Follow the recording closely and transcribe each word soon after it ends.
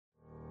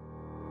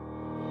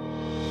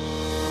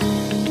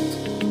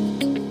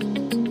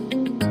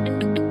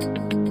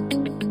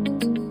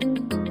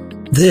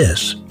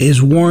This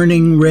is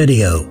Warning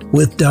Radio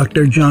with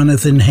Dr.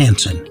 Jonathan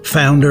Hansen,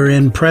 founder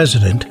and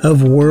president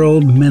of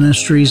World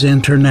Ministries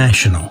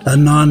International, a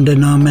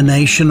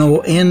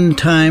non-denominational end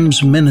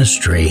times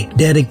ministry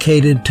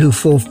dedicated to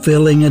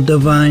fulfilling a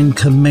divine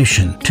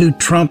commission to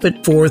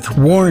trumpet forth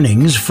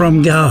warnings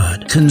from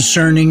God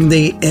concerning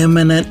the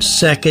imminent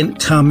second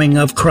coming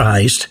of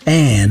Christ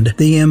and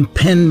the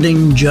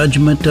impending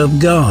judgment of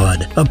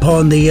God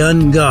upon the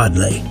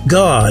ungodly.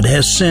 God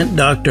has sent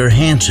Dr.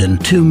 Hansen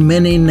to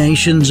many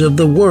nations of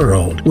the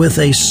world with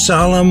a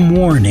solemn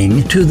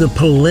warning to the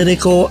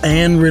political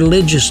and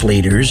religious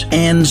leaders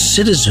and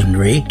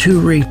citizenry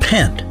to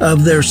repent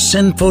of their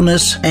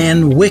sinfulness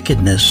and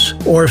wickedness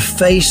or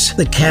face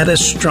the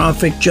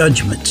catastrophic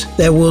judgments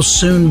that will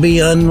soon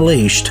be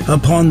unleashed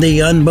upon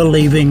the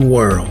unbelieving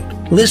world.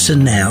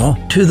 Listen now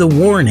to the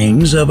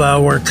warnings of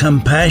our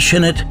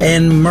compassionate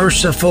and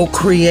merciful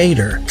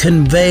Creator,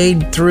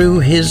 conveyed through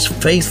His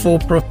faithful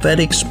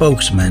prophetic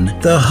spokesman,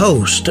 the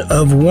host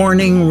of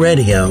Warning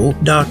Radio,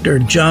 Dr.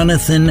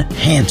 Jonathan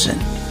Hansen.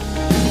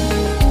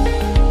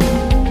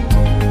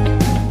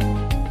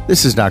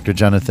 This is Dr.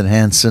 Jonathan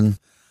Hansen.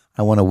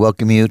 I want to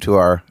welcome you to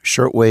our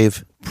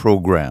shortwave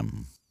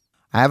program.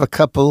 I have a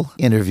couple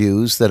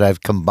interviews that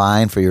I've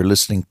combined for your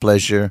listening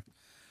pleasure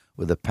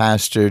with a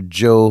pastor,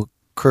 Joe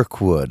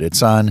Kirkwood.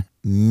 It's on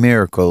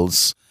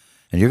miracles,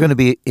 and you're going to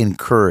be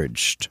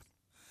encouraged.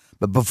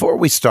 But before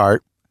we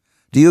start,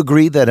 do you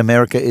agree that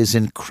America is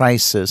in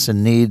crisis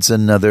and needs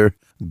another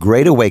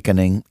great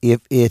awakening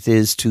if it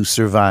is to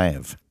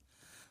survive?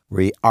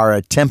 We are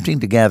attempting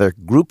to gather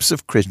groups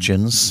of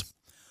Christians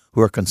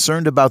who are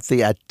concerned about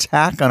the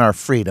attack on our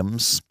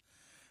freedoms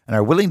and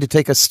are willing to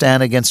take a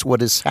stand against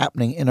what is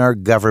happening in our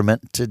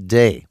government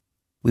today.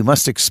 We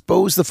must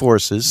expose the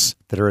forces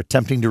that are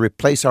attempting to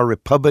replace our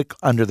republic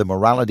under the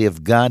morality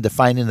of God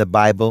defined in the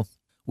Bible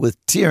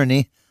with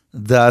tyranny,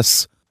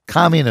 thus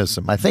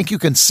communism. I think you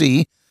can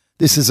see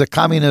this is a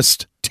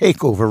communist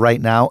takeover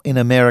right now in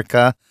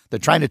America. They're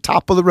trying to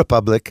topple the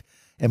republic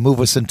and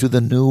move us into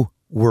the new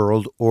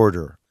world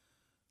order.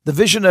 The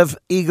vision of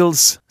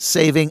Eagles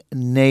Saving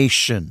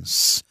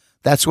Nations.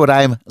 That's what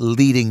I'm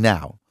leading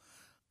now.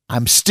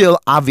 I'm still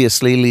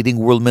obviously leading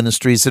World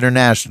Ministries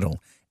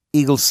International.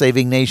 Eagles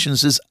Saving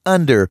Nations is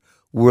under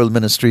World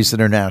Ministries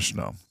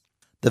International.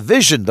 The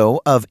vision,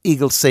 though, of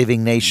Eagles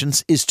Saving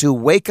Nations is to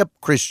wake up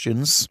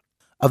Christians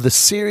of the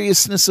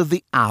seriousness of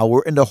the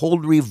hour and to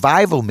hold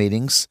revival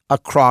meetings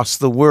across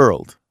the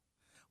world.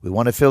 We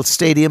want to fill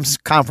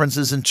stadiums,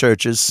 conferences, and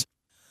churches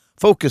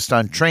focused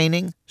on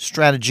training,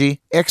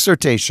 strategy,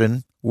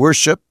 exhortation,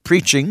 worship,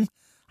 preaching,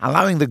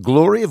 allowing the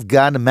glory of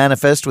God to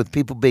manifest with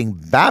people being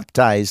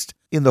baptized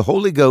in the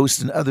Holy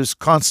Ghost and others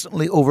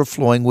constantly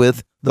overflowing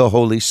with the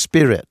Holy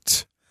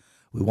Spirit.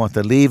 We want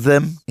to leave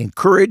them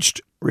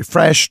encouraged,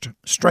 refreshed,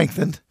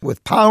 strengthened,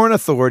 with power and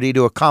authority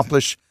to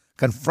accomplish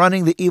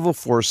confronting the evil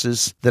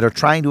forces that are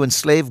trying to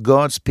enslave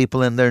God's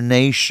people and their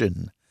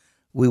nation.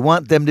 We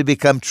want them to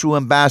become true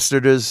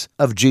ambassadors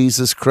of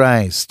Jesus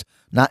Christ,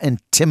 not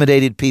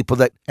intimidated people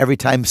that every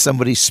time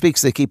somebody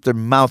speaks, they keep their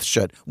mouth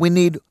shut. We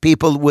need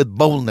people with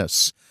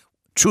boldness.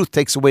 Truth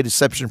takes away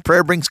deception.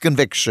 Prayer brings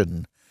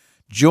conviction.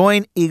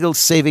 Join Eagles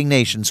Saving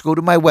Nations. Go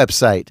to my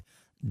website,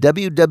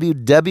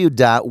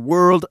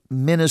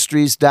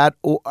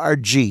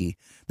 www.worldministries.org.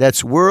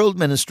 That's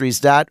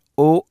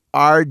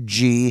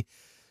worldministries.org.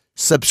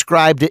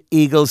 Subscribe to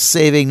Eagles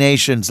Saving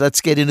Nations.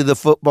 Let's get into the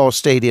football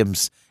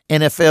stadiums,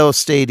 NFL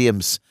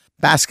stadiums,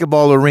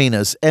 basketball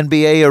arenas,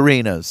 NBA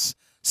arenas,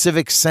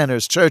 civic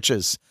centers,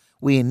 churches.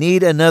 We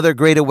need another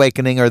great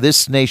awakening or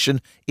this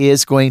nation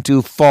is going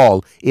to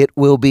fall. It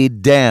will be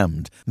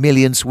damned.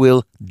 Millions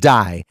will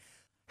die.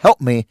 Help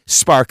me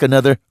spark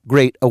another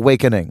great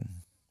awakening.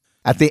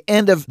 At the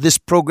end of this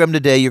program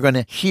today, you're going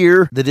to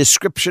hear the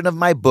description of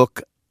my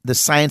book, The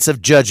Science of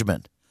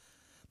Judgment,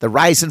 The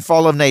Rise and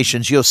Fall of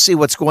Nations. You'll see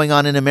what's going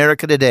on in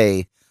America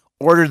today.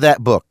 Order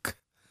that book.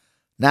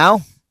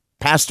 Now,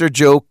 Pastor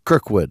Joe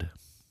Kirkwood.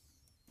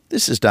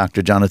 This is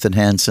Dr. Jonathan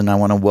Hansen. I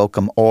want to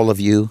welcome all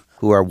of you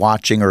who are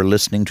watching or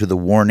listening to the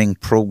Warning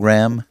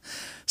program.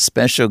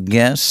 Special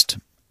guest,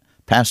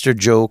 Pastor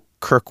Joe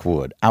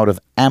Kirkwood out of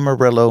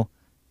Amarillo,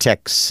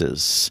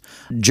 Texas.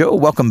 Joe,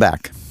 welcome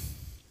back.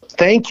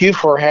 Thank you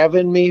for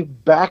having me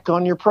back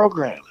on your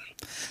program.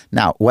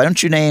 Now, why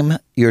don't you name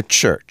your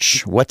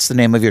church? What's the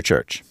name of your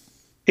church?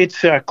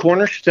 It's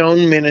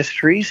Cornerstone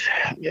Ministries.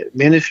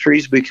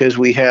 Ministries because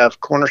we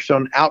have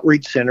Cornerstone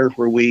Outreach Center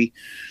where we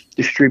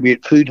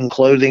distribute food and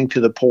clothing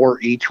to the poor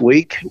each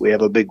week. We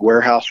have a big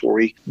warehouse where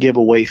we give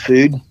away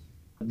food.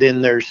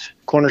 Then there's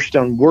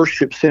Cornerstone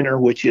Worship Center,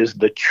 which is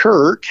the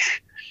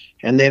church.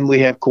 And then we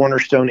have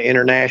Cornerstone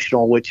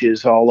International, which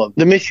is all of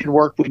the mission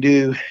work we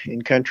do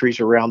in countries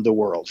around the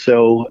world.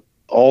 So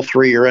all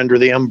three are under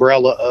the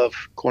umbrella of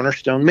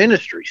Cornerstone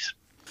Ministries.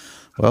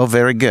 Well,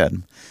 very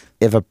good.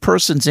 If a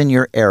person's in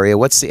your area,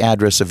 what's the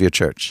address of your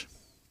church?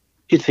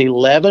 It's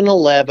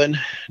 1111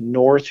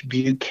 North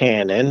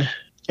Buchanan,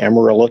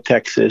 Amarillo,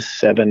 Texas,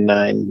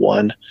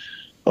 791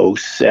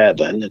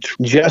 07. It's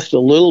just a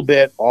little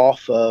bit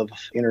off of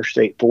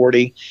Interstate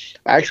 40.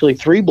 Actually,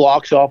 3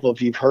 blocks off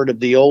of, you've heard of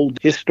the old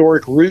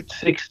historic Route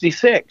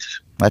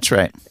 66. That's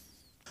right.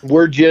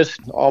 We're just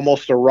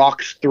almost a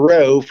rock's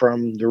throw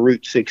from the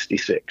Route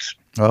 66.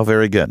 Oh,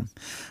 very good.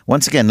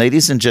 Once again,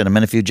 ladies and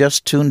gentlemen, if you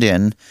just tuned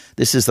in,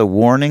 this is the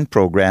Warning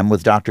Program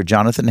with Dr.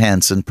 Jonathan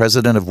Hansen,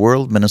 President of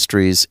World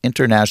Ministries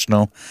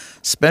International.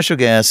 Special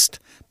guest,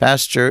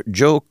 Pastor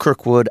Joe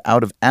Kirkwood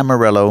out of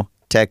Amarillo,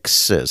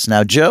 Texas.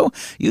 Now, Joe,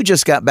 you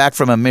just got back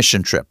from a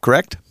mission trip,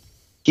 correct?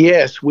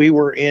 Yes, we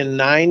were in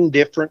 9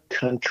 different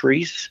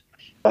countries.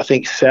 I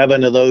think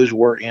 7 of those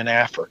were in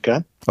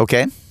Africa.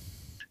 Okay. It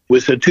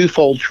was a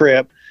twofold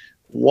trip.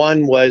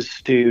 One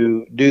was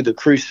to do the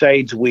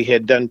crusades. We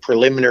had done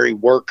preliminary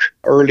work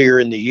earlier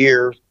in the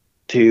year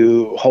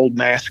to hold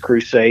mass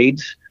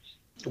crusades.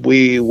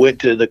 We went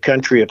to the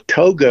country of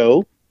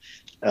Togo,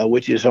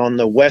 which is on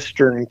the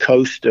western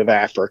coast of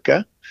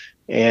Africa.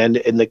 And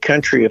in the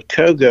country of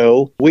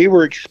Togo, we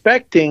were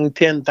expecting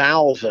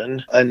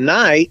 10,000 a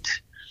night.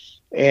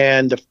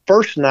 And the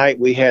first night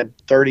we had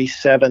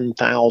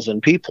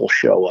 37,000 people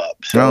show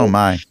up. So oh,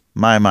 my.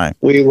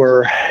 We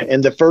were,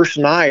 in the first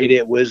night,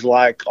 it was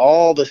like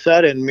all of a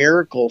sudden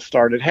miracles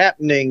started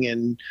happening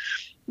and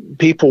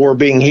people were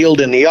being healed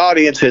in the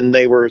audience, and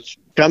they were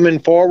coming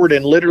forward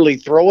and literally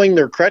throwing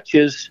their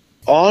crutches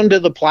onto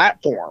the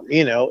platform,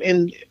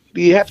 and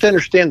you have to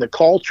understand the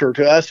culture.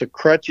 To us, a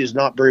crutch is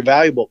not very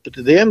valuable, but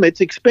to them,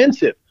 it's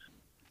expensive.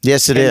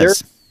 Yes, it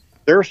is.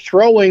 They're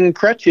throwing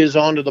crutches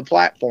onto the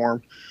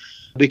platform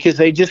because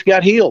they just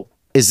got healed.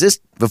 Is this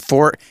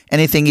before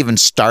anything even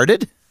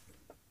started?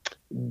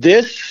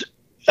 This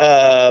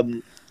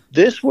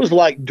was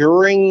like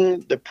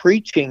during the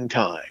preaching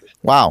time.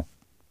 Wow.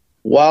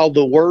 While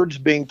the word's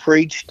being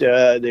preached,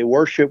 they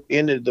worship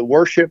into the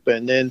worship,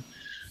 and then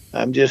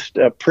I'm just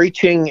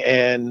preaching,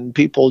 and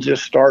people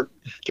just start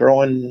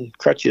throwing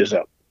crutches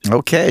up.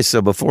 Okay,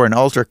 so before an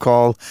altar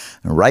call,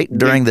 right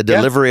during the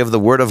delivery of the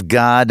Word of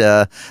God,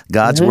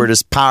 God's Word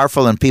is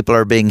powerful, and people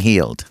are being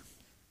healed.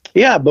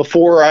 Yeah,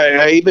 before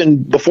I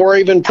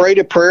even prayed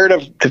a prayer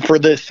for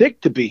the sick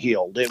to be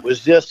healed, it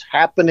was just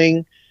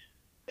happening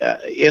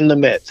in the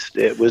midst.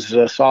 It was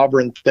a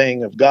sovereign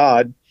thing of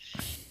God.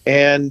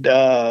 And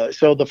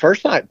so the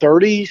first night,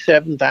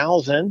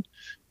 37,000.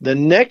 The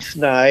next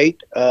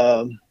night,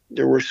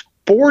 there was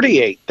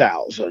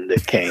 48,000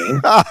 that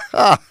came.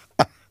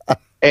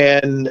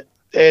 And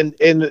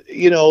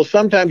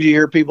sometimes you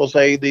hear people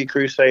say the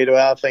crusade,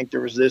 well, I think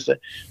there was this.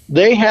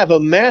 They have a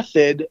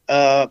method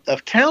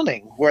of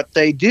counting. What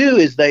they do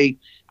is they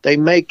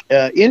make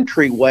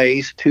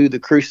entryways to the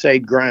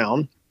crusade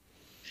ground.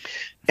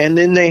 And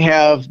then they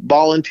have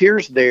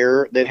volunteers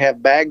there that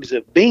have bags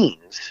of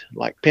beans,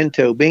 like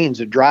pinto beans,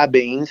 or dry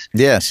beans.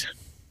 Yes.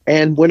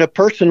 And when a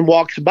person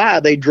walks by,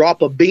 they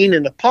drop a bean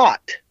in a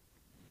pot.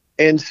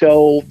 And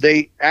so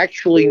they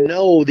actually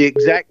know the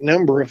exact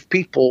number of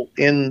people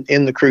in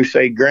the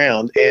crusade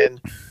ground. And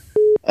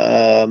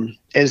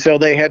so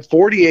they had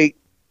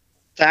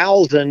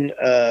 48,000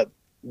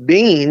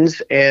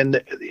 beans,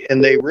 and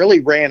they really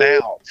ran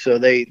out. So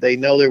they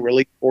know there were at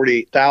least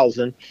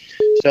 48,000.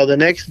 So the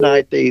next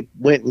night they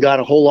went and got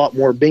a whole lot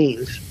more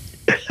beans.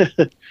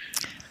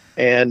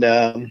 And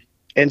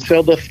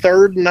so the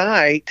third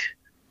night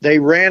they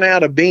ran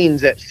out of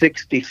beans at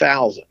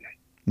 60,000.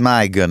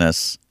 My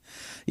goodness.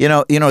 You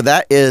know,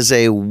 that is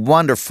a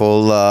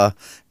wonderful,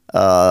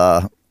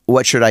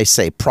 what should I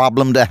say,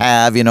 problem to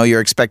have.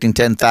 You're expecting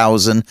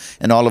 10,000,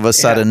 and all of a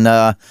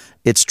sudden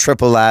it's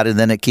triple that, and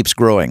then it keeps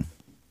growing.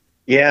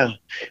 Yeah.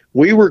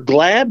 We were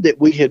glad that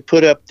we had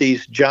put up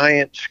these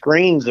giant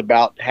screens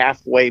about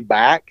halfway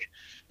back.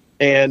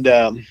 And,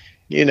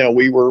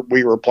 we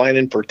were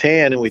planning for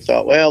 10, and we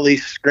thought, well,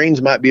 these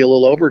screens might be a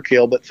little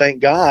overkill, but thank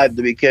God,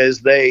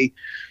 because they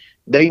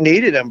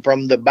needed them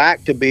from the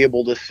back to be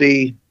able to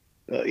see.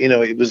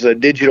 It was a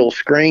digital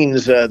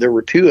screens. There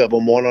were 2 of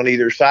them, one on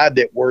either side,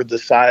 that were the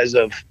size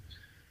of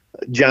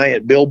a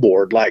giant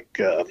billboard. Like,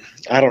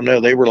 I don't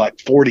know, they were like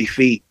 40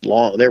 feet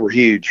long. They were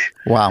huge.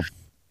 Wow.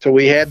 So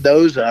we had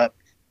those up.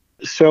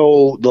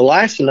 So the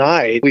last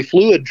night we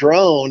flew a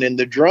drone, and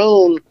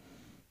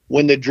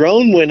when the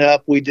drone went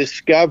up, we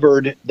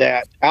discovered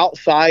that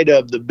outside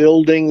of the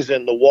buildings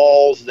and the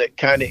walls that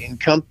kind of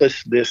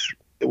encompassed this,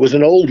 it was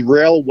an old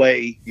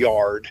railway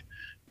yard.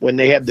 When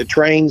they had the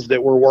trains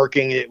that were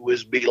working, it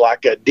was be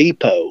like a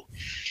depot,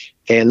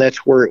 and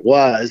that's where it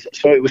was.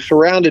 So it was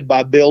surrounded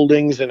by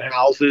buildings and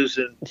houses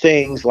and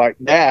things like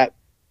that.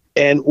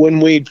 And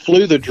when we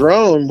flew the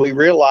drone, we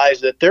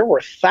realized that there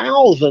were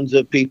thousands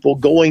of people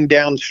going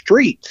down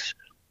streets,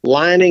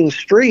 lining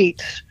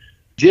streets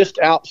just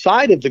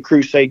outside of the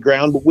crusade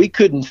ground, but we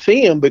couldn't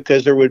see them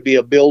because there would be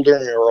a building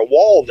or a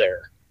wall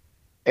there.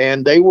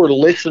 And they were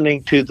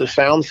listening to the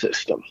sound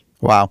system.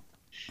 Wow.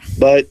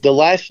 But the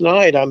last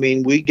night,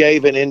 we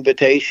gave an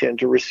invitation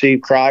to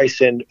receive Christ.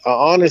 And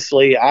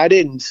honestly, I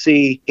didn't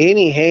see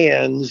any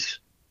hands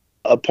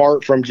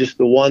apart from just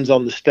the ones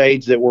on the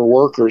stage that were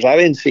workers, I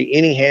didn't see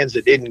any hands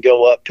that didn't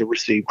go up to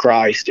receive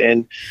Christ.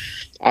 And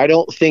I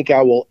don't think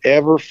I will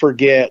ever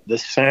forget the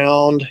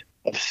sound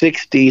of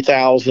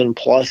 60,000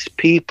 plus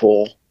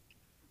people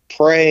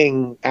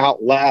praying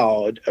out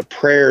loud a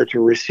prayer to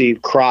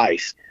receive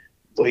Christ.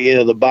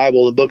 Well, the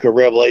Bible, the book of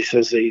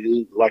Revelation says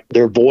like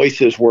their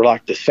voices were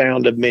like the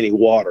sound of many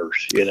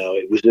waters.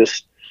 It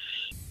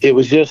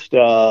was just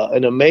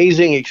an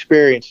amazing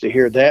experience to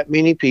hear that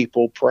many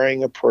people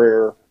praying a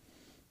prayer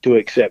to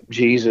accept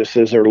Jesus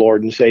as their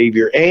Lord and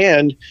Savior,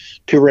 and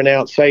to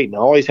renounce Satan. I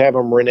always have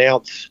them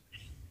renounce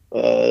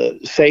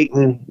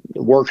Satan,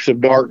 works of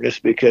darkness,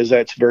 because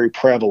that's very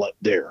prevalent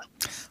there.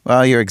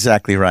 Well, you're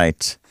exactly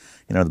right.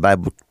 The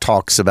Bible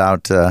talks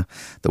about the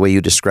way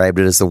you described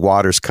it as the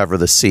waters cover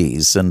the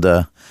seas, and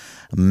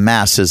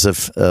masses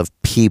of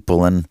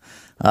people. And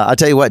I'll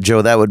tell you what,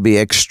 Joe, that would be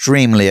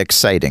extremely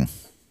exciting.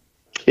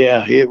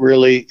 Yeah, it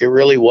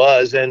really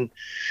was. And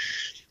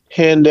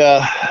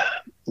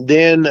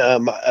then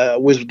I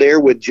was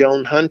there with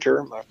Joan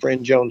Hunter, my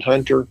friend Joan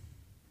Hunter,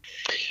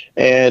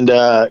 and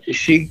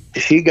she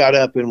got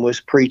up and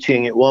was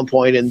preaching at one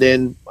point, and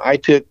then I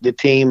took the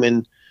team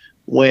and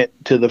went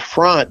to the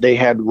front. They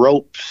had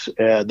ropes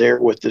there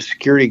with the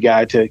security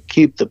guy to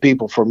keep the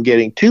people from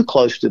getting too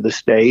close to the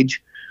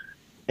stage,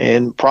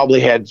 and probably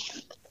had,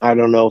 I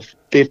don't know,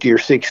 50 or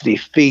 60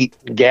 feet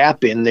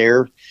gap in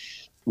there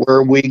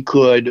where we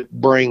could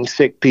bring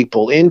sick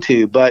people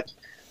into. But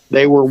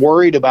they were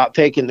worried about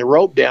taking the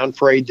rope down,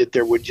 afraid that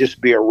there would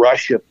just be a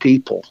rush of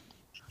people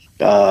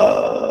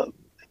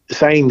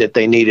saying that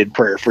they needed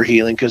prayer for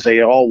healing, because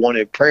they all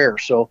wanted prayer.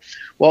 So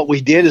what we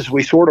did is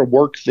we sort of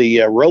worked the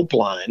rope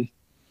line,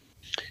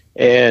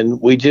 and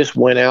we just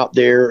went out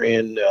there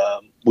and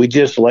we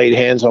just laid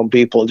hands on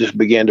people and just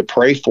began to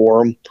pray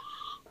for them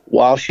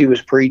while she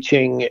was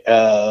preaching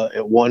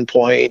at one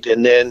point,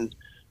 and then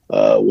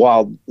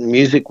while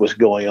music was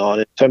going on.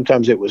 And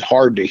sometimes it was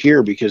hard to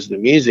hear because of the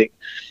music,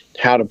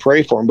 how to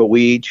pray for them. But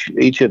we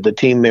each of the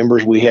team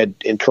members, we had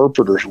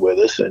interpreters with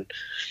us,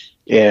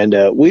 and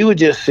we would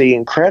just see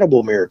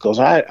incredible miracles.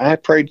 I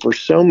prayed for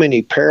so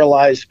many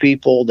paralyzed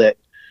people that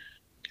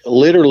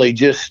literally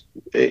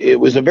it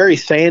was a very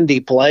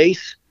sandy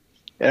place.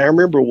 And I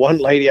remember one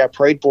lady I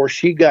prayed for,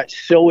 she got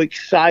so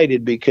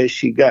excited because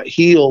she got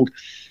healed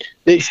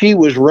that she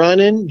was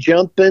running,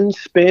 jumping,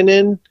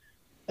 spinning.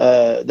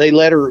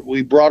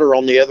 We brought her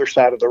on the other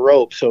side of the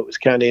rope, so it was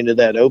kind of into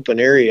that open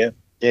area,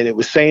 and it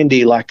was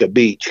sandy like a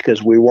beach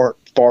because we weren't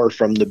far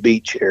from the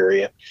beach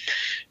area.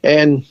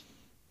 And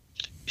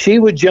she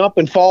would jump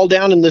and fall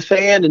down in the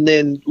sand and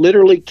then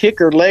literally kick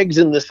her legs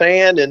in the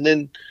sand and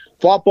then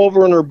flop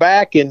over on her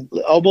back, and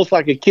almost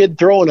like a kid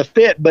throwing a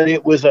fit, but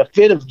it was a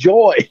fit of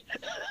joy.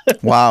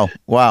 Wow.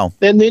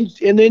 And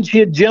then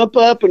she'd jump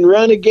up and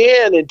run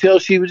again until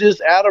she was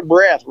just out of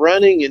breath,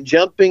 running and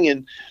jumping.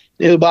 And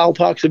the Bible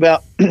talks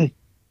about the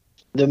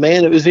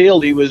man that was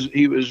healed. He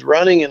was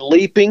running and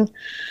leaping,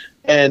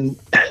 and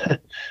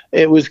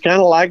it was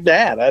kind of like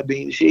that. I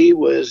mean, she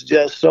was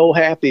just so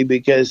happy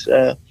because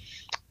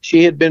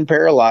she had been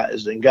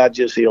paralyzed, and God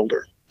just healed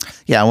her.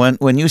 Yeah,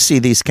 when you see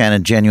these kind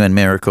of genuine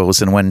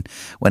miracles, and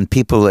when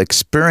people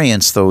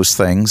experience those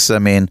things, I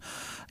mean,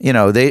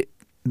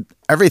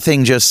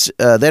 everything just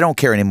they don't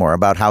care anymore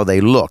about how they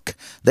look.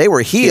 They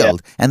were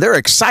healed, and they're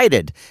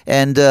excited,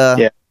 and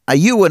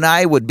you and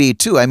I would be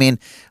too. I mean,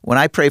 when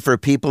I pray for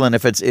people, and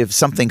if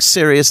something's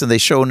serious and they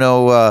show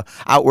no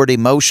outward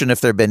emotion,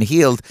 if they've been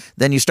healed,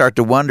 then you start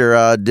to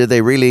wonder, did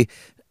they really?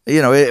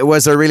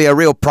 Was there really a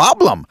real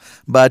problem?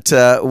 But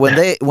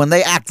when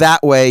they act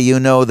that way, you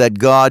know that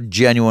God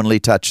genuinely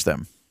touched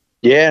them.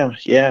 Yeah.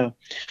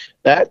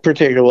 That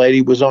particular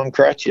lady was on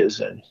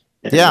crutches, and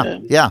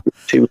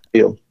she was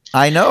healed.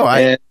 I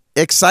know.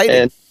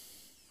 Excited.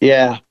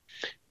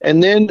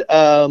 And then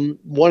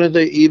one of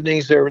the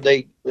evenings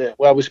I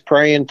was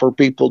praying for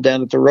people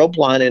down at the rope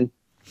line, and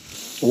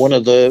one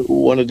of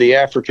the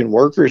African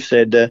workers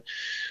said,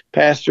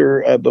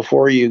 Pastor,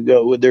 before you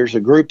go, there's a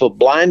group of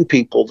blind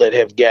people that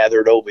have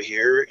gathered over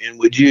here, and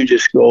would you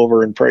just go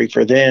over and pray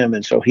for them?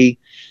 And so he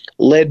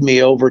led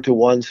me over to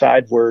one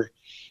side where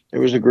there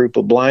was a group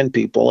of blind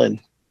people, and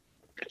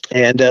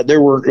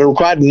there were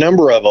quite a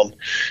number of them.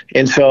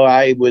 And so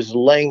I was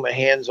laying my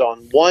hands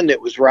on one that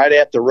was right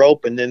at the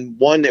rope, and then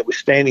one that was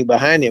standing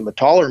behind him, a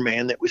taller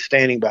man that was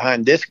standing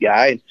behind this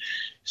guy. And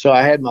so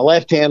I had my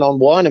left hand on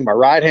one and my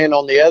right hand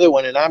on the other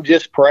one, and I'm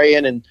just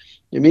praying, and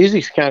the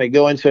music's kind of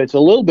going, so it's a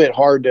little bit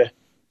hard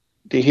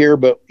to hear,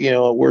 but,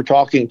 we're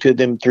talking to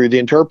them through the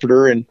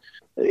interpreter. And,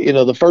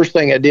 the first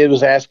thing I did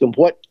was ask them,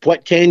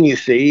 what can you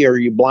see? Are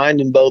you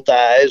blind in both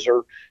eyes?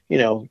 Or,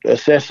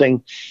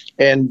 assessing.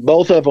 And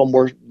both of them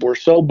were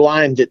so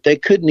blind that they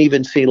couldn't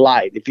even see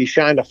light. If you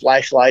shined a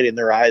flashlight in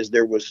their eyes,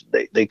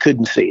 they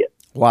couldn't see it.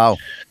 Wow.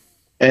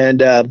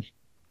 And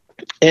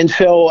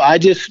so I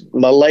just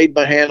laid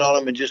my hand on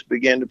them and just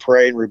began to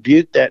pray and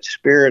rebuke that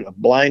spirit of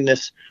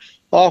blindness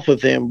off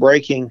of them,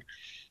 breaking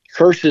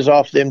curses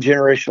off them,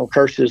 generational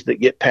curses that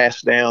get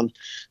passed down,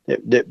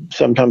 that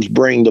sometimes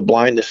bring the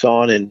blindness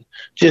on, and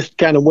just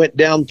kind of went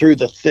down through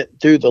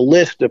the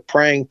list of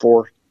praying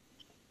for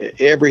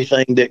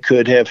everything that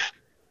could have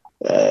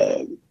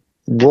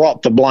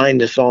brought the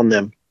blindness on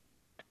them,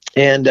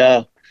 and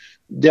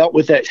dealt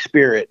with that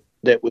spirit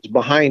that was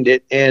behind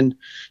it. And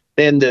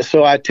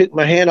so I took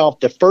my hand off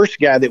the first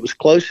guy that was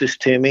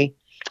closest to me,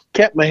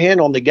 kept my hand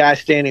on the guy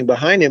standing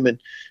behind him, and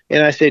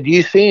I said, "Do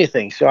you see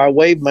anything?" So I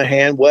waved my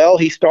hand. Well,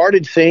 he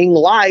started seeing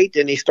light,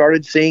 and he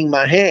started seeing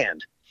my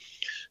hand.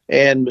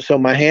 And so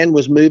my hand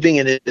was moving,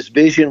 and his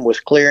vision was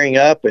clearing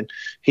up, and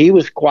he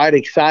was quite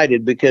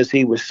excited because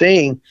he was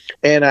seeing.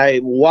 And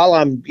while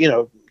I'm,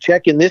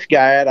 checking this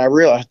guy out, I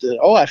realized that,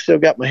 I've still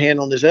got my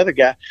hand on this other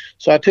guy.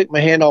 So I took my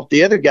hand off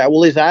the other guy.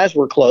 Well, his eyes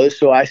were closed.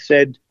 So I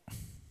said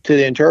to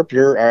the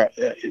interpreter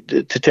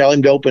to tell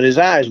him to open his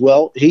eyes.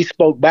 Well, he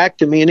spoke back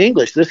to me in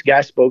English. This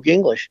guy spoke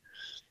English.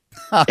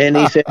 And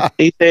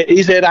he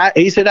said,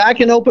 I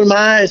can open my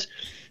eyes.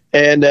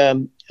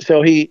 And,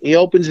 so he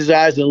opens his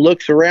eyes and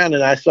looks around,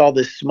 and I saw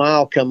this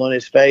smile come on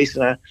his face,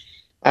 and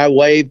I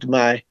waved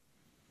my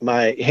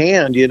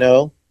hand,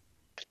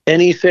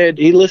 and he said,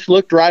 he just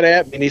looked right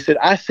at me, and he said,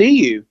 "I see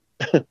you."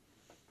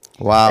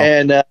 Wow.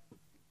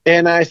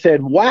 And I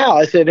said, "Wow."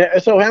 I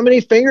said, "So how many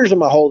fingers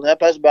am I holding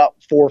up?" I was about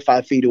 4 or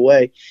 5 feet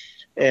away.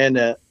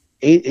 And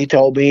he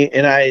told me,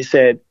 and I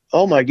said,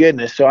 "Oh my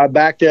goodness." So I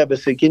backed up and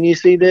said, "Can you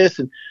see this?"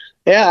 And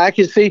yeah, I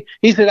can see.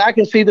 He said, "I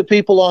can see the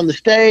people on the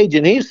stage,"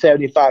 and he's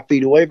 75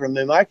 feet away from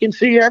him. "I can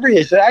see everything."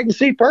 He said, "I can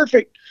see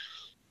perfect."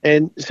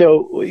 And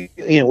so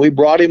we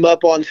brought him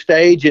up on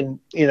stage, and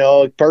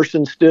a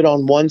person stood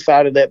on one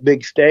side of that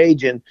big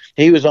stage, and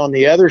he was on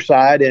the other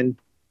side, and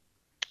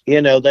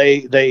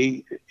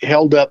they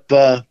held up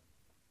the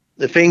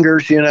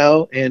fingers,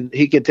 and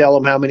he could tell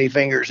them how many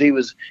fingers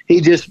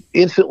he just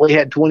instantly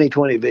had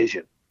 20/20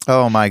 vision.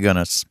 Oh my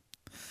goodness.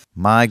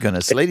 My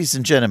goodness. Ladies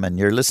and gentlemen,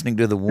 you're listening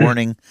to the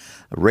Warning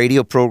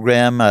radio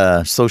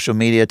program, social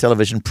media,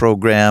 television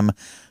program.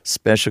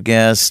 Special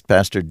guest,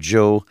 Pastor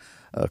Joe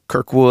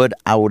Kirkwood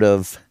out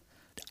of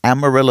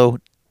Amarillo,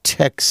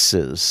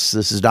 Texas.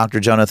 This is Dr.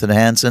 Jonathan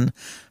Hansen,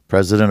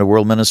 president of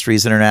World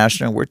Ministries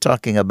International. We're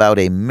talking about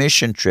a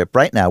mission trip.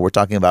 Right now, we're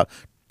talking about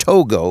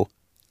Togo,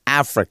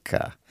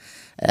 Africa.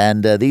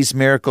 And these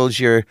miracles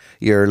you're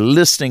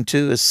listening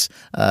to is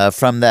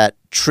from that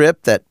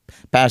trip that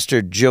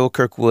Pastor Joe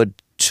Kirkwood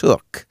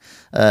took.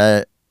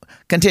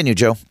 Continue,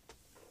 Joe.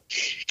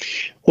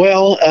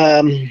 Well,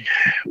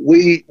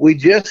 we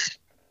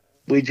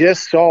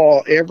just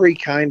saw every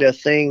kind of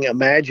thing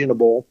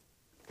imaginable.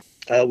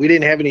 We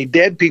didn't have any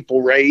dead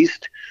people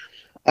raised,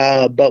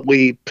 but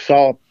we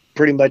saw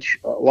pretty much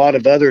a lot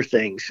of other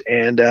things.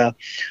 And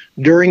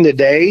during the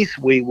days,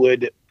 we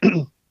would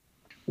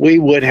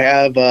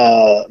have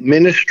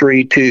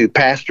ministry to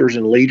pastors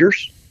and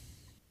leaders,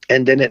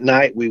 and then at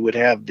night we would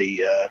have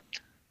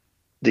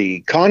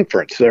the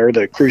conference there,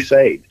 the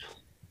crusade.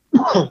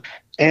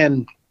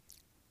 And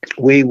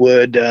we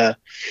would,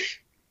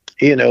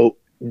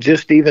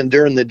 just even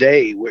during the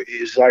day,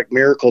 it's like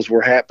miracles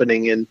were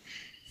happening. And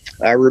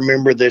I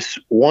remember this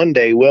one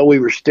day, we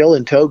were still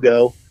in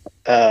Togo,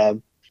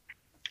 and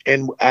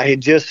I had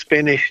just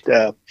finished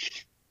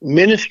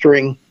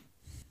ministering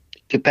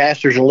to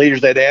pastors and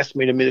leaders that asked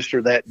me to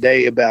minister that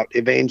day about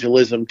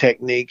evangelism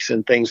techniques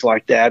and things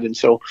like that. And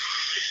so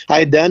I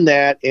had done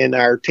that, and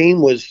our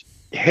team was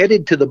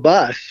headed to the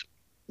bus.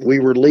 We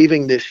were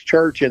leaving this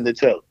church, and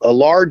it's a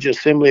large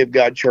Assembly of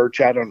God church.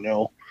 I don't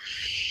know,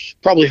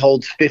 probably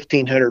holds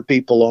 1,500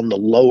 people on the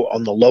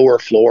lower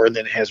floor, and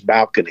then it has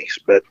balconies.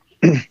 But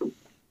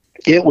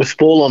it was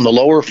full on the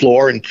lower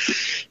floor, and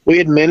we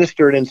had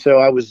ministered. And so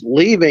I was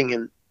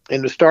leaving,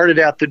 and started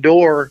out the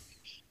door,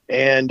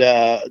 and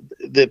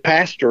the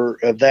pastor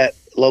of that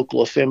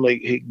local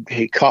assembly,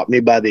 he caught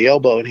me by the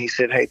elbow, and he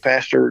said, "Hey,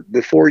 Pastor,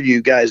 before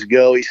you guys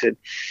go," he said,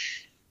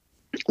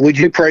 "would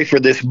you pray for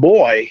this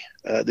boy,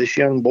 this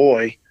young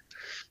boy?"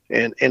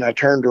 And I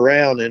turned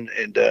around and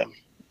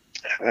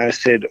I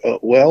said,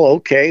 "Well,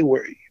 okay,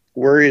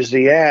 where is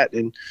he at?"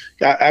 And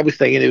I was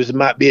thinking it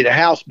might be at a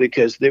house,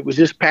 because it was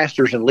just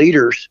pastors and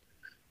leaders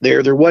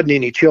there. There wasn't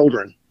any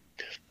children.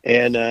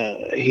 And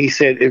he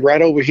said,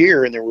 "Right over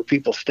here." And there were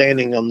people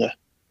standing on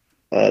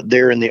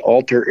there in the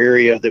altar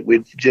area that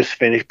we'd just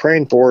finished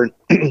praying for.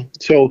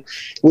 So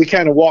we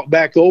kind of walked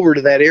back over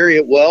to that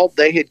area. Well,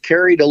 they had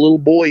carried a little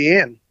boy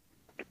in,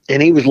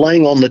 and he was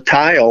laying on the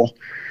tile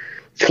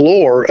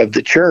floor of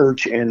the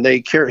church, and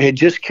they had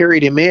just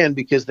carried him in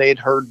because they had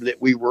heard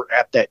that we were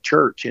at that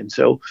church. And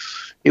so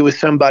it was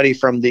somebody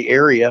from the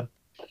area,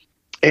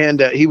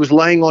 and he was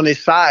laying on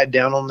his side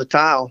down on the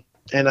tile.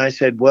 And I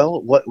said,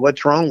 "Well,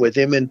 what's wrong with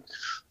him?" And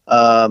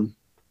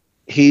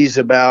he's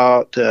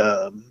about,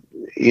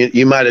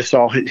 you might have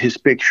saw his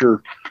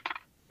picture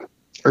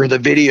or the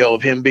video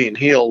of him being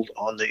healed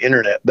on the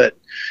internet, but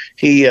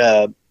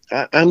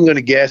I'm going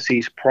to guess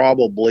he's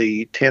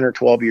probably 10 or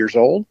 12 years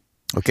old.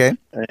 Okay.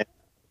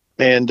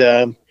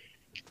 And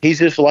he's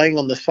just laying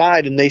on the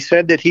side. And they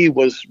said that he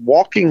was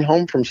walking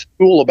home from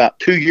school about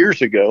 2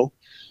 years ago,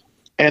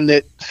 and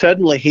that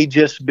suddenly he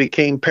just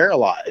became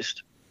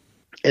paralyzed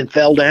and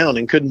fell down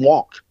and couldn't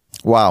walk.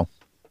 Wow.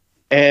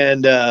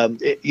 And,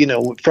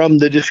 from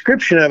the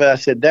description of it, I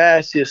said,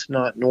 that's just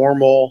not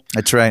normal.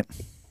 That's right.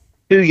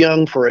 Too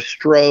young for a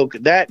stroke.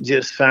 That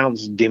just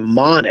sounds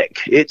demonic.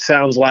 It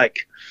sounds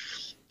like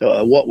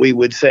what we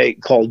would say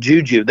called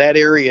juju. That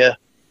area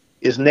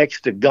is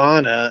next to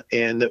Ghana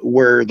and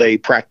where they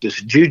practice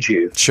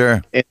juju.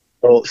 Sure. And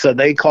so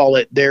they call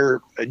it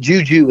their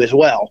juju as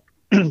well.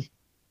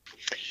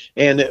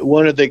 And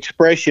one of the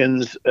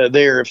expressions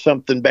there, if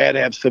something bad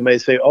happens, somebody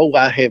say, "Oh,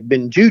 I have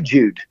been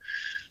jujued."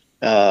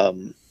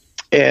 And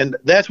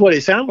that's what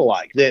it sounded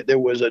like, that there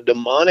was a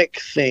demonic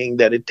thing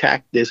that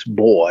attacked this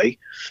boy.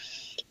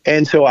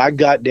 And so I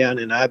got down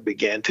and I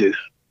began to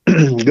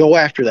go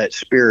after that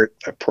spirit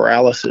of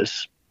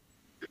paralysis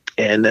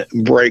and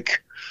break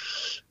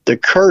the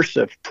curse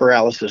of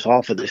paralysis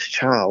off of this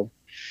child.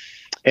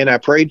 And I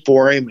prayed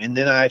for him, and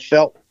then I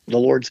felt the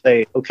Lord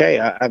say, "Okay,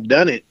 I've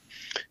done it."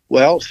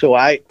 Well, so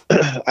I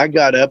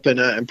got up, and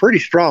I'm pretty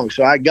strong.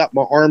 So I got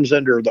my arms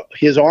under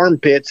his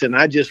armpits, and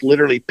I just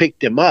literally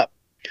picked him up.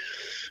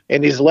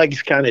 And his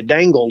legs kind of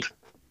dangled.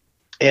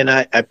 And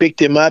I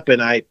picked him up,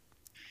 and I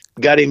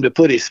got him to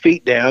put his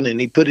feet down, and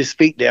he put his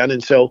feet down.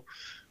 And so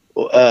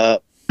I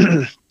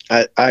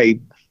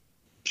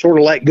sort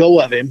of let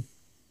go of him.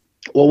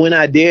 Well, when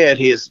I did,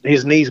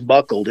 his knees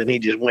buckled, and he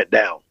just went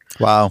down.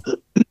 Wow.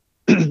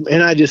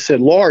 And I just said,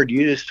 "Lord,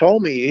 you just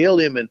told me you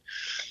healed him."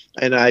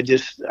 And I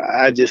just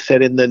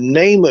said, "In the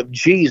name of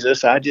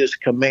Jesus, I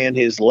just command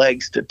his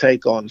legs to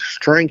take on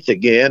strength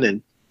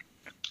again,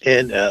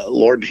 and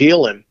Lord,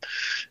 heal him."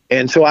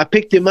 And so I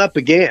picked him up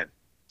again.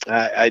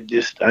 I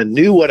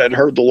knew what I'd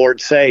heard the Lord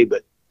say,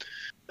 but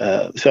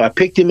so I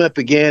picked him up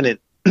again,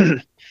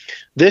 and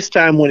this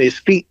time when his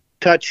feet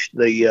touched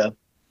the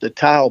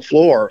tile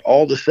floor,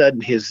 all of a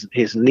sudden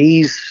his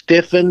knees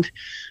stiffened,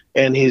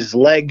 and his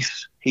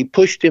legs, he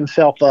pushed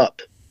himself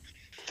up,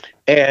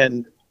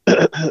 and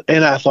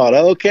I thought,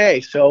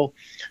 okay, so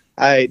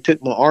I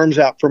took my arms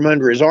out from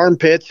under his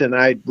armpits, and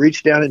I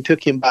reached down and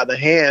took him by the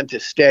hand to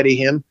steady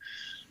him.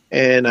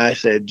 And I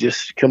said,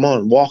 "Just come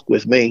on, walk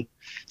with me."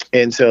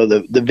 And so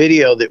the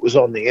video that was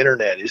on the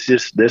internet is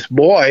just this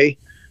boy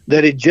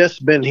that had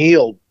just been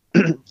healed,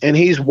 and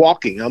he's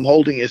walking. I'm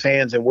holding his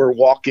hands, and we're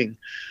walking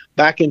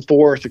back and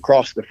forth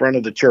across the front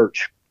of the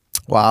church.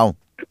 Wow.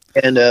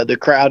 And the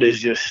crowd is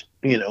just,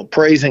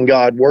 praising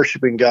God,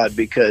 worshiping God,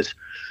 because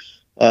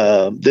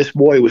this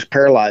boy was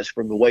paralyzed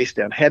from the waist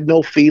down, had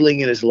no feeling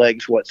in his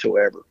legs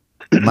whatsoever.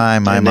 My.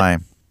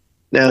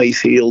 Now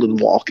he's healed and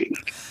walking.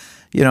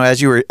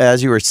 As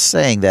you were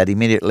saying that,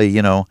 immediately,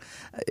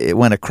 it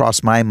went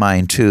across my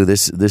mind too.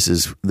 This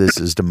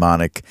is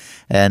demonic,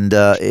 and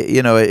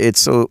it's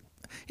so,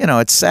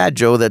 it's sad,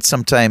 Joe, that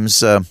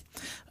sometimes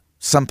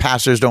some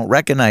pastors don't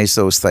recognize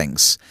those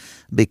things,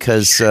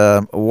 because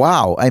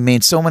wow, I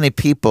mean, so many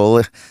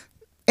people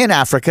in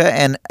Africa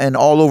and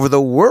all over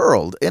the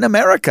world, in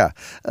America,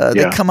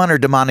 they come under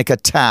demonic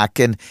attack,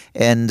 and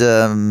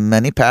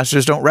many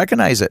pastors don't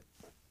recognize it.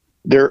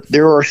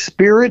 There are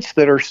spirits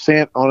that are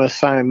sent on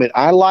assignment.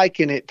 I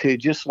liken it to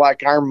just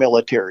like our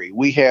military.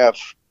 We have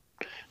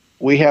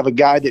a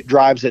guy that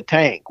drives a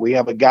tank. We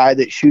have a guy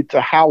that shoots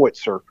a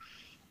howitzer.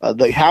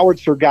 The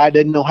howitzer guy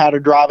doesn't know how to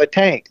drive a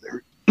tank.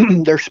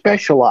 They're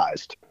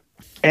specialized.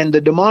 And the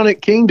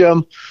demonic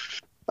kingdom,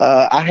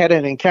 I had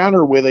an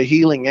encounter with a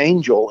healing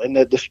angel, and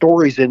the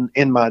story's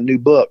in my new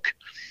book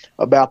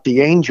about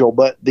the angel.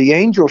 But the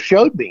angel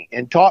showed me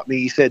and taught me.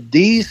 He said,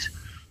 these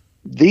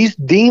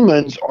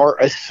demons are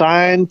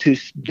assigned to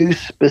do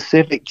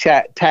specific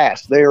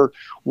tasks.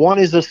 One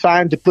is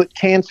assigned to put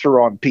cancer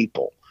on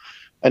people.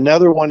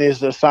 Another one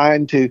is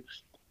assigned to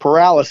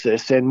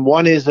paralysis, and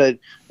one is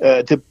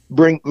to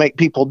make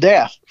people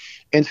deaf.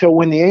 And so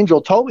when the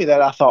angel told me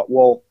that, I thought,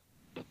 well,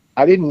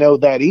 I didn't know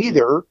that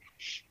either.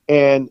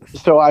 And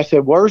so I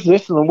said, where's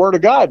this in the Word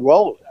of God?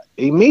 Well,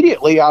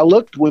 immediately I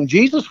looked when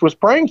Jesus was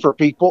praying for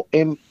people,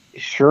 and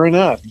sure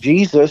enough,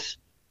 Jesus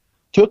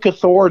took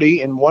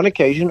authority in one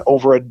occasion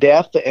over a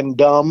deaf and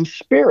dumb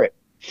spirit.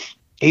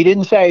 He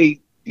didn't say,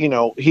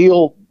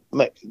 heal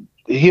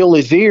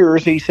his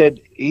ears. He said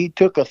he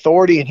took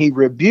authority and he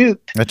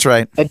rebuked That's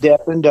right. a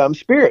deaf and dumb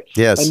spirit.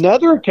 Yes.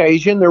 Another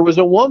occasion, there was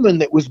a woman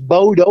that was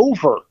bowed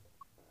over,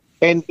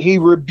 and he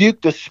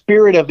rebuked the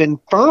spirit of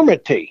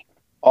infirmity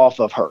off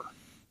of her.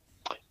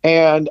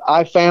 And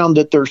I found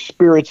that there's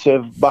spirits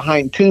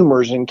behind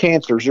tumors and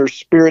cancers. There's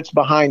spirits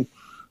behind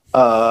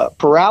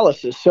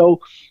paralysis. So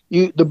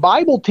the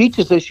Bible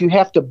teaches us you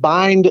have to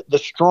bind the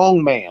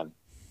strong man.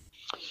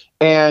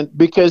 And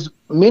because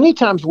many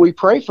times we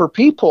pray for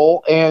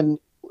people and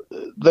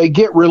they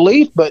get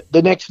relief, but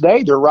the next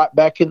day they're right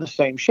back in the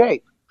same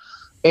shape.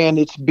 And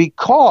it's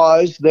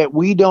because that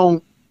we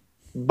don't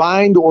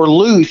bind or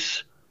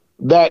loose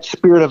that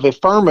spirit of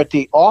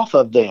infirmity off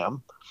of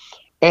them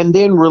and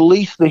then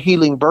release the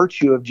healing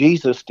virtue of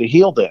Jesus to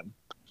heal them.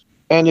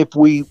 And if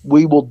we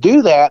will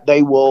do that,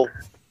 they will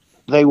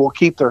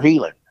keep their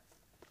healing.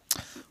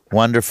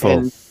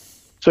 Wonderful.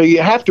 So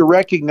you have to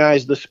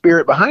recognize the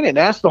spirit behind it and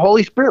ask the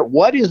Holy Spirit,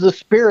 what is the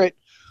spirit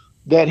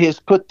that has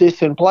put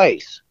this in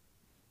place?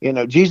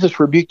 Jesus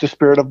rebuked the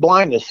spirit of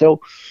blindness.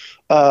 So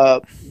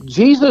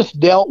Jesus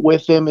dealt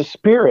with them as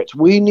spirits.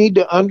 We need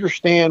to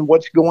understand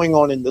what's going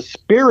on in the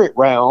spirit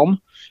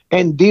realm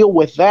and deal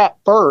with that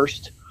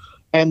first,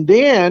 and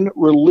then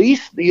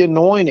release the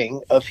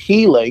anointing of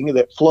healing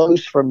that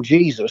flows from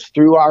Jesus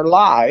through our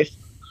life,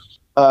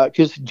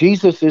 because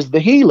Jesus is the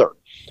healer.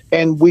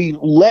 And we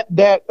let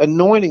that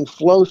anointing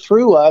flow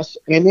through us,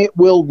 and it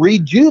will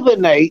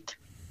rejuvenate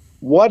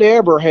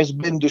whatever has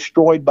been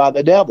destroyed by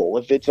the devil,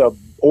 if it's a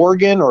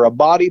organ or a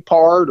body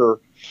part or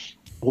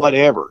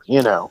whatever,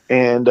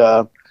 And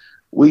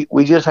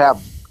we just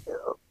have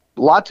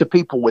lots of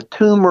people with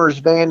tumors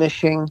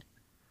vanishing.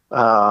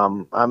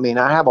 I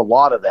have a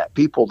lot of that.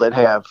 People that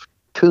have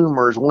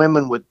tumors,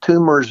 women with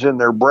tumors in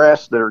their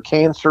breasts that are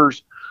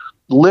cancers.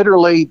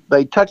 Literally,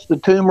 they touch the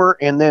tumor,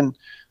 and then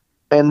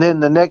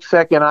the next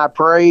second I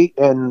pray,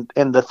 and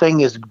the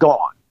thing is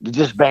gone. It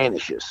just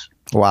vanishes.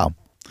 Wow.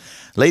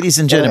 Ladies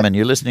and gentlemen,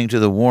 you're listening to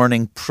the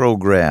Warning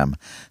Program.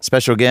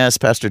 Special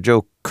guest, Pastor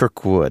Joe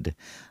Kirkwood,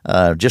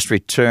 just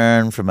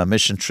returned from a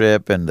mission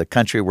trip, and the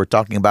country we're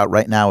talking about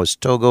right now is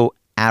Togo,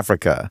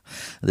 Africa.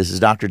 This is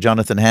Dr.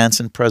 Jonathan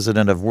Hansen,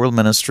 president of World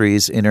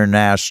Ministries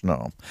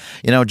International.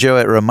 Joe,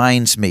 it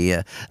reminds me,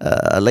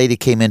 a lady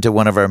came into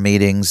one of our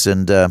meetings,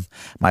 and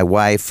my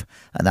wife,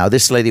 now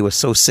this lady was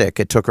so sick,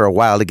 it took her a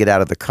while to get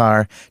out of the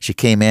car. She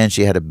came in,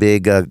 she had a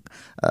big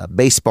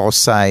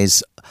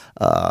baseball-size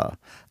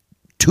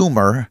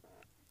tumor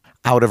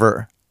out of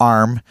her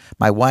arm.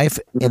 My wife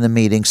in the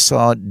meeting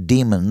saw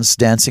demons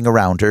dancing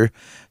around her.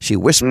 She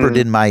whispered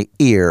in my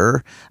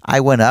ear. I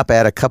went up. I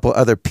had a couple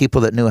other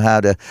people that knew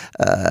how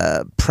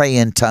to pray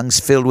in tongues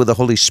filled with the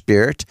Holy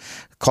Spirit,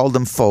 called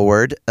them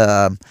forward,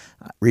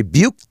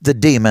 rebuked the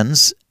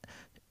demons.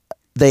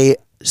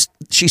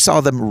 She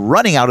saw them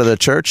running out of the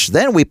church.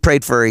 Then we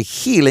prayed for a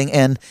healing,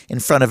 and in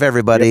front of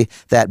everybody,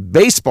 that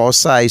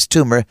baseball-sized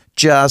tumor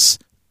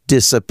just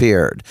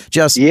disappeared.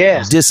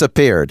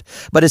 Disappeared.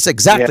 But it's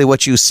exactly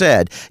what you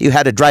said. You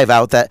had to drive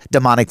out that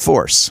demonic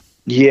force.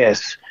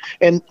 Yes.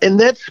 And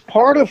that's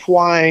part of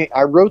why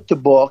I wrote the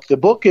book. The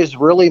book is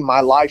really my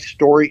life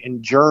story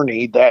and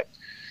journey that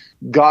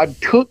God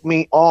took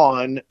me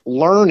on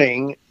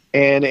learning,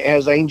 and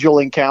as angel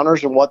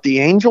encounters and what the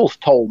angels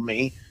told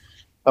me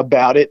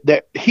about it,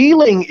 that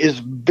healing is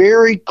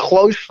very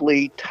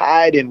closely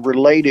tied and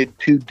related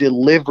to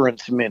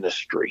deliverance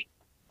ministry.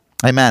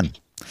 Amen.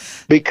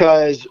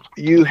 Because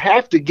you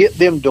have to get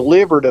them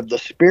delivered of the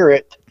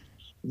spirit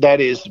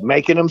that is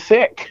making them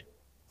sick.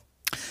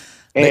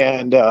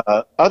 And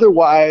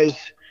otherwise,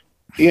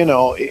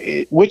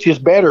 which is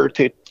better,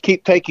 to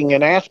keep taking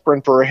an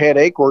aspirin for a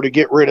headache or to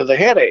get rid of the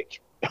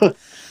headache?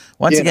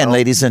 Once again,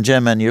 ladies and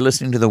gentlemen, you're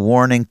listening to the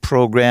Warning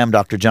Program.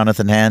 Dr.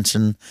 Jonathan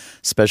Hansen,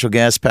 special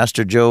guest,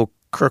 Pastor Joe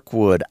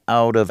Kirkwood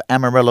out of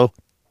Amarillo,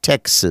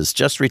 Texas,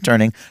 just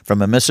returning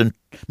from a mission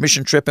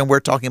trip, and we're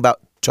talking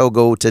about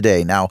Togo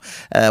today. Now,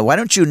 why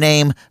don't you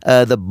name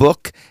the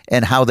book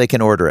and how they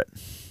can order it?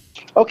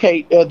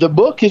 Okay, the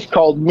book is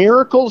called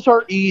Miracles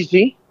Are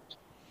Easy,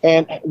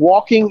 and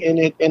Walking in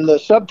it, and the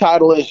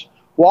subtitle is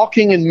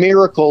Walking in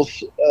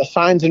Miracles,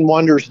 Signs and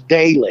Wonders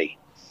Daily.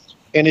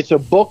 And it's a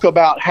book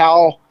about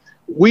how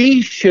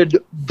we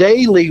should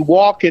daily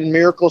walk in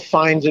miracles,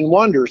 signs, and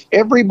wonders.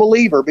 Every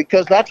believer,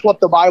 because that's what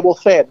the Bible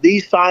said.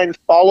 These signs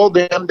follow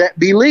them that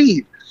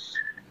believe.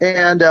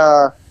 And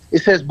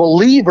it says,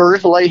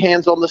 believers lay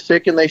hands on the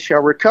sick and they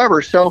shall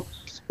recover. So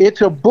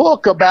it's a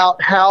book about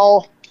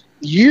how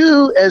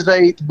you as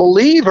a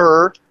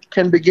believer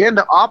can begin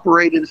to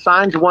operate in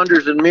signs,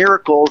 wonders, and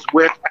miracles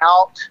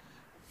without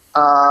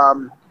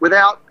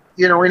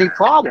any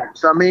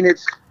problems. I mean,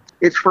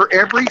 it's for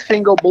every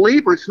single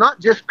believer. It's not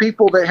just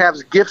people that have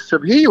gifts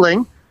of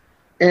healing.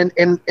 And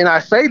I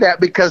say that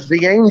because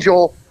the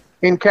angel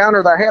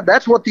encounter that I had,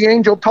 that's what the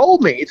angel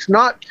told me. It's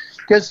not,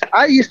 because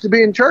I used to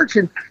be in church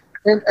and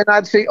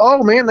I'd say,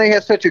 oh man, they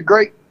have such a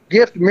great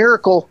gift,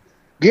 miracle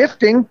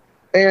gifting.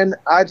 And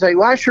I'd say,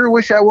 well, I sure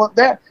wish I want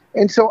that.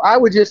 And so I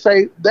would just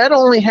say, that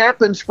only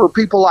happens for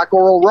people like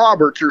Oral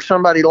Roberts or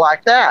somebody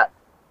like that.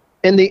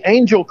 And the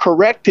angel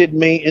corrected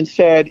me and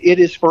said, it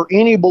is for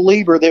any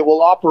believer that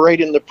will operate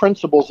in the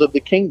principles of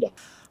the kingdom.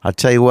 I'll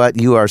tell you what,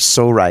 you are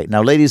so right.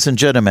 Now, ladies and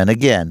gentlemen,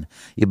 again,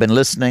 you've been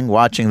listening,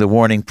 watching the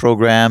Warning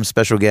Program.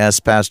 Special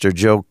guest, Pastor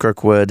Joe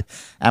Kirkwood,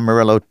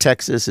 Amarillo,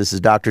 Texas. This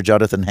is Dr.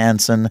 Jonathan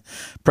Hansen,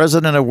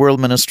 president of World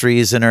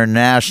Ministries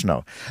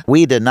International.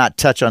 We did not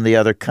touch on the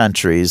other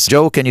countries.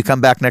 Joe, can you come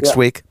back next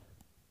week?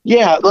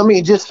 Yeah, let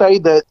me just say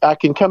that I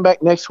can come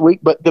back next week,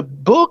 but the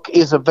book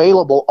is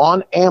available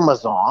on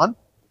Amazon.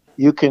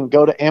 You can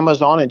go to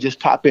Amazon and just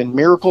type in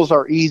Miracles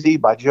Are Easy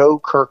by Joe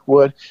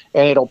Kirkwood,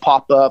 and it'll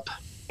pop up.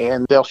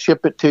 And they'll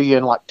ship it to you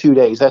in like 2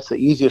 days. That's the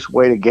easiest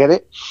way to get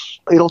it.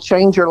 It'll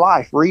change your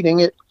life. Reading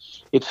it,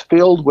 it's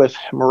filled with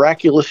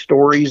miraculous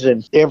stories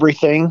and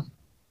everything.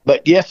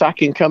 But yes, I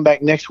can come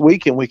back next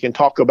week and we can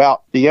talk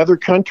about the other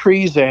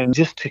countries and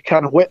just to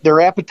kind of whet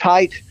their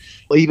appetite.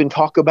 We'll even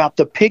talk about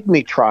the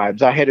Pygmy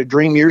tribes. I had a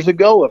dream years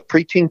ago of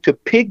preaching to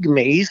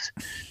Pygmies.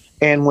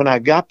 And when I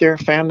got there,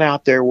 found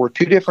out there were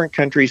two different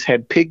countries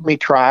had Pygmy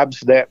tribes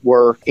that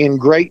were in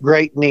great,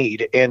 great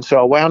need. And so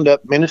I wound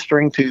up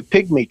ministering to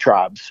Pygmy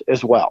tribes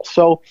as well.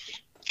 So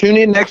tune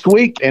in next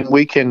week and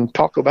we can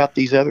talk about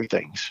these other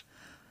things.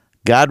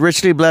 God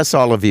richly bless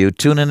all of you.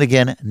 Tune in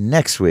again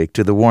next week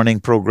to the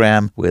Warning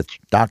Program with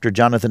Dr.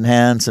 Jonathan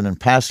Hansen and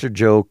Pastor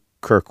Joe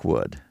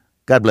Kirkwood.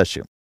 God bless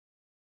you.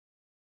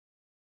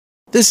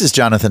 This is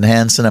Jonathan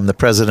Hansen. I'm the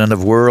president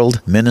of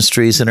World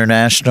Ministries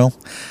International.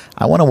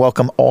 I want to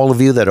welcome all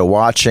of you that are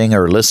watching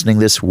or listening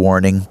this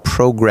Warning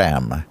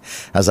Program.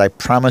 As I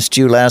promised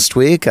you last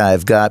week,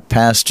 I've got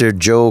Pastor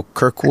Joe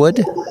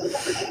Kirkwood.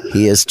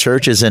 His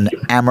church is in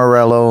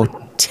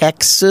Amarillo,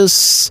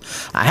 Texas.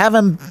 I have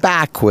him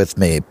back with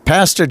me.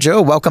 Pastor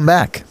Joe, welcome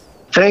back.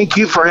 Thank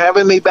you for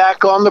having me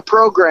back on the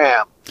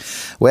program.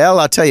 Well,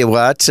 I'll tell you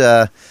what,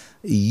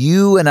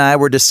 you and I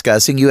were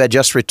discussing, you had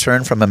just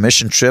returned from a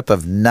mission trip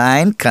of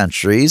 9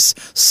 countries,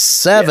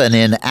 7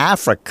 in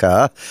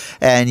Africa,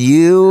 and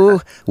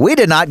we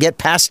did not get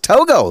past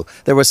Togo.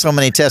 There were so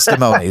many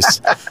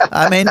testimonies.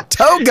 I mean,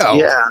 Togo.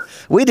 Yeah.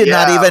 We did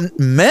not even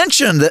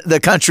mention the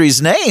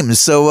country's names.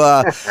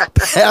 So,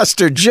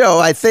 Pastor Joe,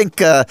 I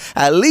think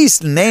at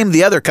least name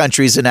the other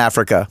countries in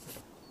Africa.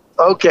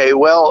 Okay,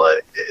 well,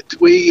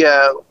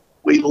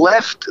 we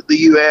left the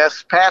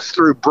U.S., passed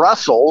through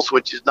Brussels,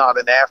 which is not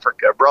in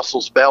Africa,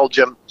 Brussels,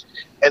 Belgium,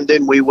 and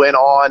then we went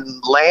on,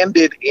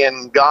 landed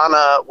in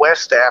Ghana,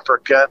 West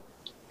Africa,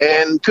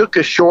 and took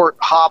a short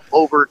hop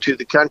over to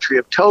the country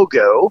of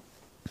Togo.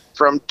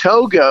 From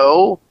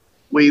Togo,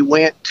 we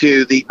went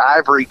to the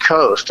Ivory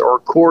Coast, or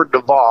Côte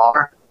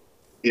d'Ivoire,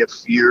 if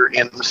you're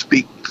in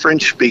the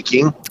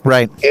French-speaking.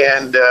 Right.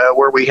 And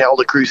where we held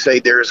a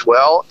crusade there as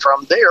well.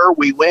 From there,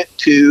 we went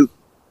to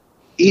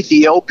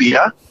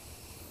Ethiopia.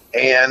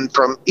 And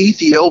from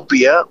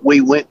Ethiopia, we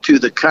went to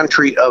the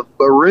country of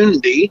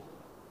Burundi.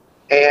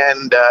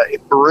 And in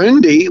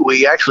Burundi,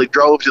 we actually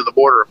drove to the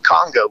border of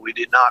Congo. We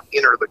did not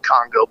enter the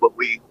Congo, but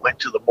we went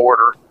to the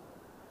border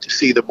to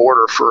see the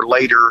border for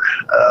later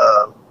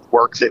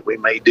work that we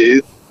may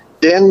do.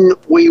 Then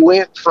we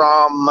went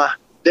from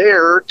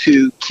there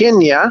to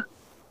Kenya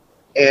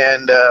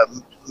and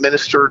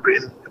ministered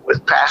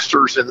with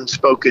pastors and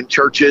spoke in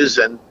churches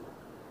and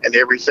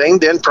everything.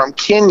 Then from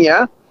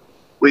Kenya,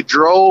 we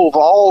drove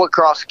all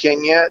across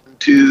Kenya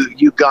to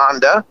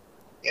Uganda,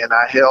 and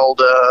I held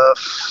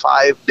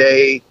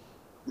 5-day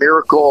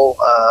miracle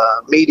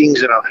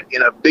meetings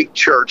in a big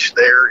church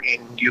there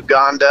in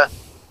Uganda.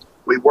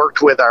 We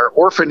worked with our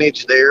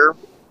orphanage there,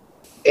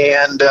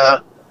 and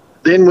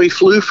then we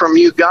flew from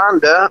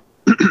Uganda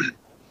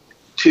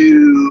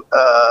to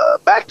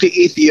back to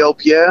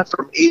Ethiopia,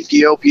 from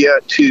Ethiopia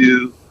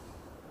to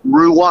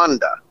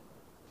Rwanda.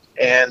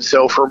 And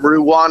so from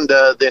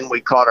Rwanda, then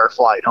we caught our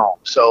flight home.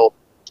 So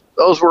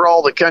those were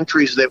all the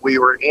countries that we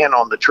were in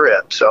on the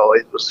trip. So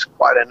it was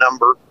quite a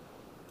number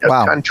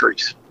of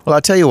countries. Well,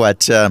 I'll tell you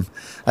what,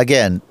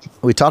 again,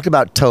 we talked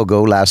about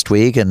Togo last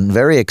week, and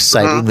very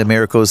exciting, the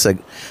miracles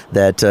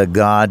that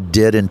God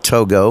did in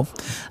Togo.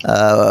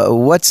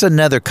 What's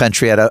another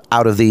country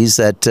out of these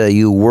that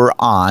you were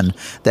on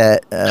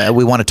that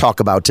we want to talk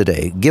about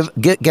today?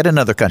 Get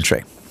another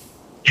country.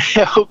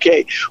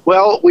 Okay.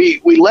 Well, we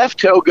left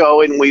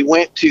Togo and we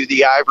went to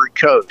the Ivory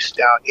Coast.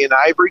 Now, in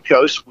Ivory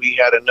Coast, we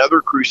had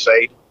another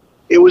crusade.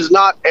 It was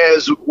not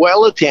as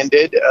well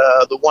attended.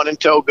 The one in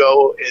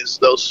Togo, as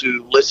those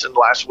who listened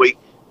last week,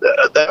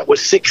 that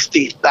was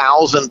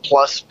 60,000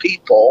 plus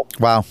people.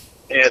 Wow.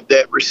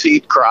 That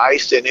received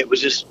Christ, and it was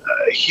just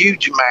a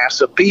huge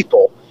mass of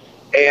people.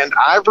 And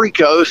Ivory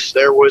Coast,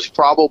 there was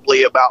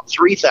probably about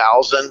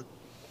 3,000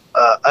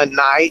 a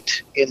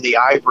night in the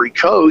Ivory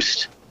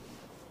Coast.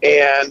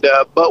 And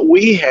but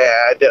we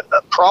had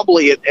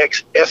probably an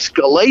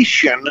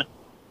escalation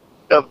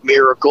of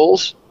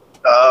miracles,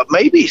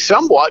 maybe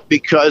somewhat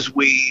because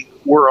we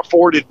were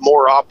afforded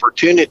more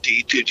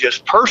opportunity to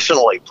just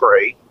personally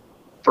pray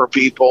for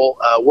people,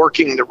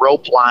 working the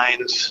rope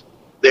lines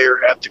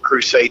there at the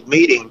crusade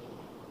meeting.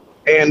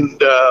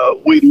 And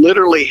we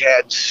literally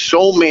had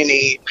so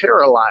many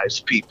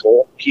paralyzed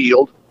people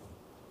healed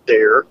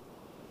there.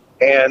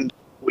 And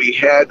we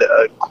had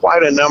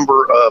quite a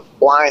number of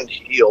blind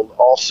healed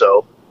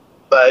also,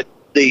 but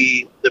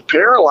the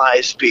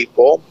paralyzed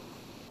people,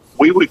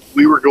 we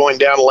were going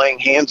down laying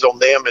hands on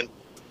them,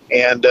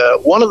 and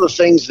one of the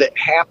things that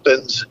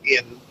happens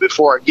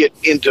before I get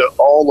into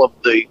all of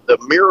the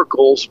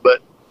miracles,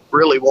 but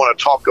really want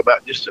to talk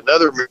about just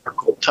another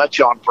miracle, touch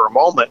on for a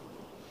moment,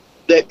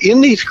 that in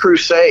these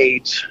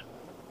crusades,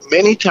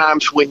 many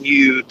times when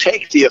you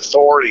take the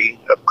authority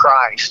of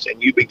Christ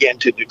and you begin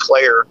to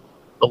declare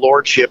the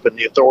lordship and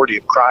the authority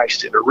of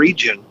Christ in a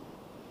region,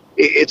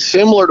 it's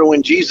similar to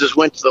when Jesus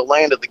went to the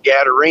land of the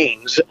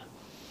Gadarenes.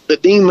 The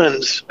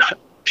demons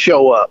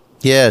show up.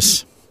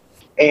 Yes.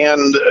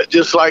 And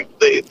just like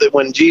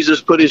when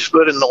Jesus put his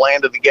foot in the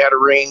land of the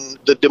Gadarene,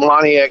 the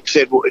demoniac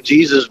said, well,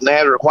 Jesus of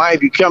Nazareth, why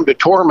have you come to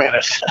torment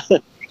us?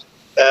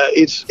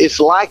 It's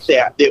like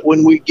that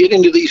when we get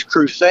into these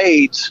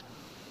crusades,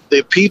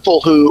 the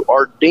people who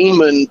are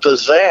demon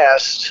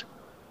possessed,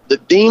 the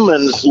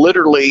demons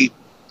literally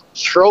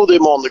throw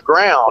them on the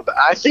ground.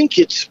 I think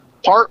it's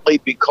partly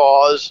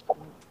because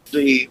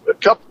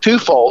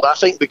twofold. I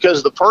think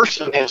because the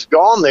person has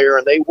gone there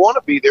and they want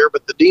to be there,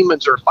 but the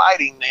demons are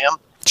fighting them.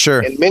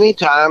 Sure. And many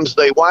times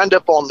they wind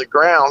up on the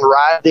ground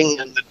writhing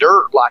in the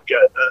dirt like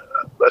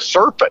a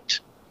serpent.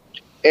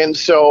 And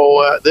so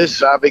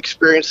I've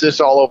experienced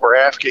this all over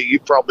Africa.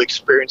 You've probably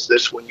experienced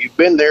this when you've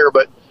been there,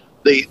 but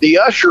the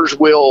ushers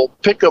will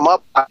pick them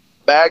up a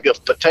bag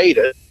of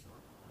potatoes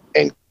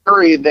and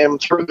carry them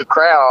through the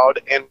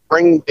crowd and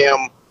bring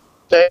them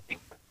back,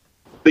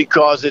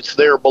 because it's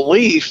their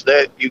belief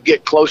that you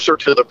get closer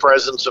to the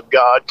presence of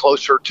God,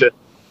 closer to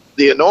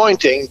the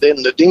anointing,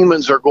 then the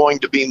demons are going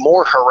to be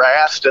more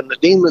harassed and the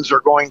demons are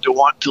going to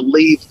want to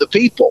leave the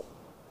people.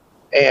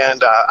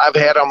 And I've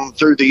had them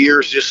through the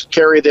years just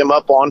carry them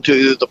up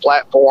onto the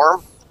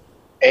platform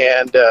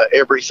and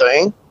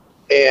everything,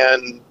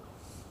 and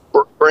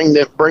bring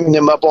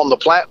them up on the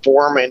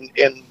platform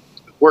and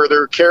where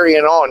they're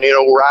carrying on,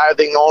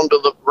 writhing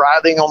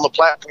on the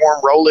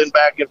platform, rolling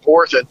back and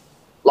forth. And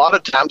a lot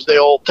of times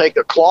they'll take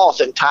a cloth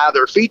and tie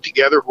their feet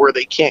together where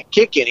they can't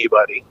kick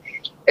anybody.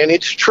 And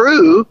it's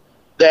true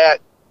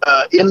that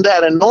in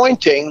that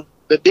anointing,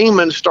 the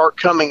demons start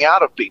coming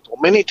out of people.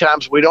 Many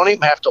times we don't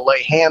even have to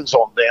lay hands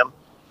on them.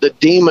 The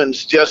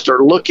demons just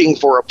are looking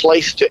for a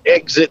place to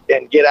exit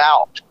and get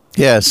out.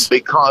 Yes.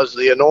 Because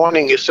the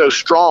anointing is so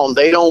strong,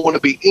 they don't want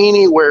to be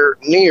anywhere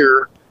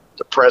near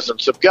the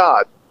presence of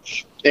God.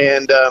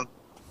 And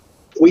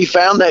we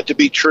found that to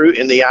be true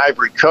in the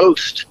Ivory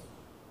Coast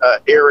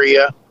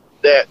area,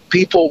 that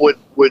people would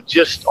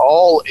just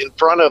all in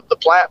front of the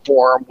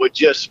platform would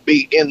just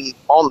be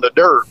on the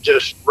dirt,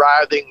 just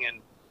writhing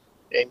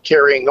and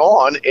carrying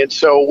on. And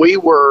so we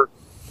would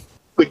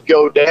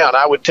go down.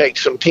 I would take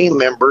some team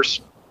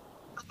members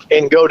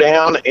and go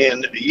down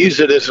and use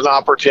it as an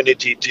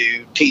opportunity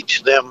to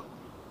teach them,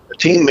 the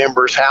team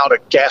members, how to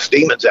cast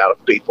demons out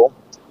of people.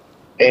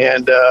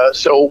 And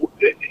so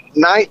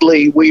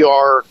nightly we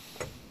are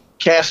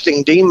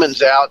casting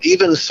demons out,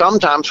 even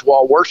sometimes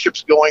while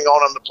worship's going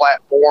on the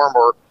platform,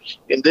 or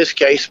in this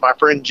case, my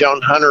friend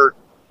Joan Hunter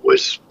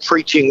was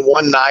preaching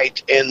one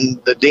night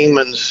and the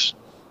demons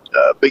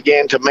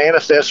began to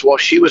manifest while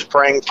she was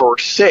praying for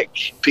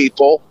sick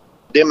people,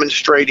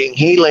 demonstrating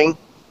healing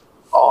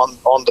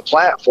on the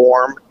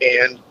platform,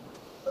 and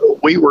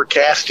we were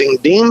casting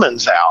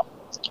demons out.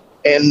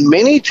 And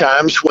many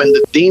times when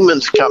the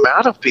demons come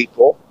out of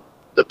people,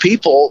 the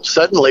people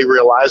suddenly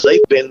realize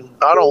they've been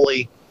not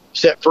only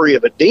set free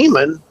of a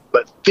demon,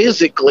 but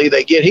physically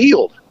they get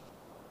healed.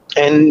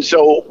 And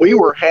so we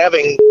were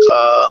having,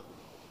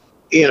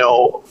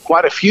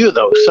 quite a few of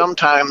those,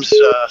 sometimes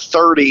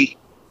 30,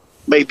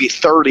 maybe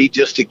 30,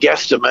 just a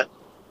guesstimate,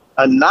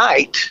 a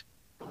night,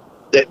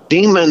 that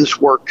demons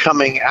were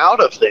coming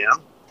out of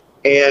them.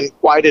 And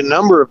quite a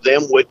number of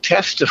them would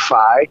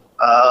testify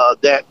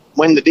that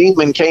when the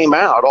demon came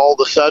out, all of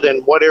a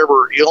sudden,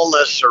 whatever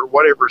illness or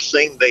whatever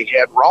thing they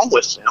had wrong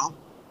with them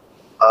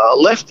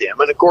left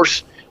them. And of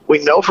course, we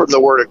know from the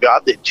Word of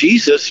God that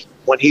Jesus,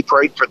 when he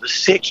prayed for the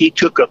sick, he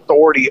took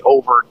authority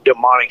over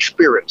demonic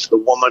spirits. The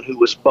woman who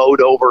was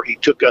bowed over, he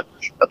took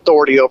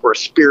authority over a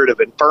spirit of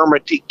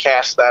infirmity,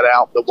 cast that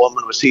out. The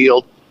woman was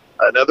healed.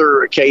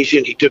 Another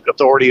occasion, he took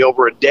authority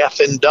over a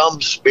deaf and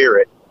dumb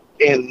spirit,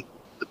 and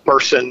the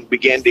person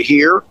began to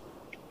hear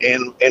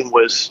and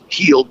was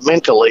healed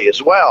mentally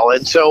as well.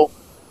 And so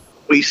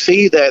we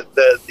see that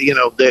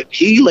that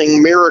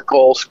healing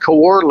miracles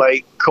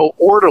coordinate, I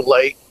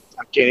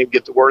can't even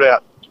get the word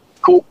out,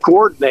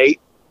 coordinate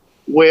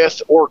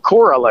with, or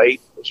correlate,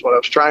 is what I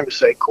was trying to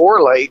say,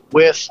 correlate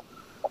with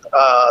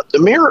the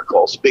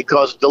miracles,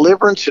 because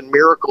deliverance and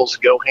miracles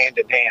go hand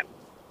in hand.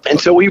 And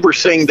so we were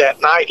seeing that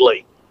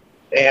nightly.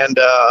 And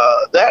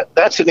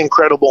that's an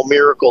incredible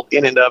miracle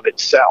in and of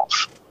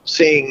itself.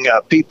 Seeing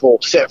people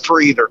set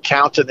free, their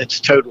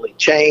countenance totally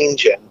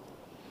change,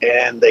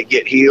 and they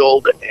get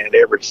healed and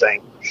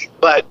everything.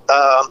 But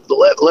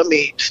let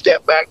me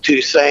step back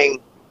to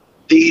saying,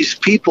 these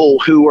people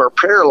who are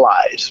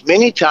paralyzed,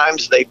 many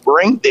times they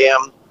bring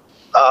them,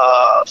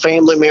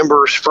 family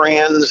members,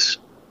 friends,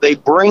 they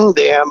bring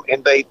them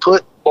and they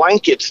put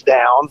blankets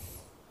down.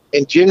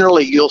 And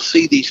generally you'll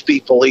see these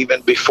people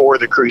even before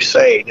the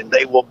crusade, and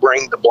they will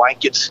bring the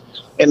blankets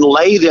and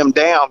lay them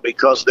down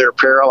because they're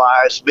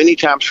paralyzed, many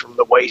times from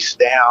the waist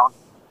down,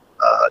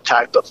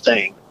 type of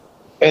thing.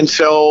 And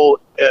so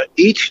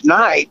each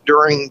night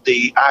during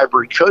the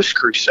Ivory Coast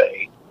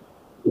Crusade,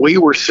 we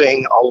were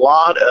seeing a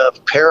lot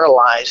of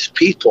paralyzed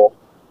people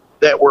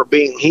that were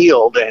being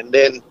healed, and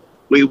then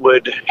we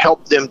would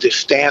help them to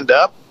stand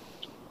up,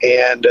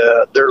 and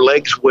their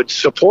legs would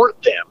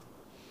support them.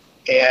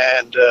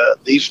 And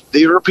these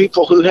are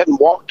people who hadn't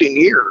walked in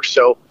years,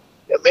 so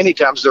many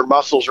times their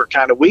muscles are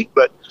kind of weak,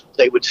 but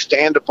they would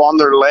stand upon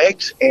their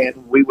legs, and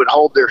we would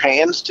hold their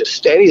hands to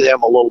steady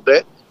them a little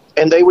bit,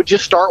 and they would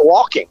just start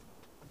walking.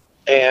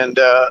 And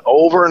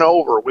over and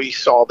over, we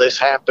saw this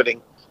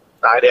happening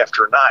night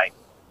after night.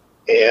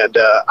 And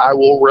I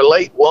will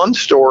relate one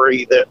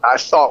story that I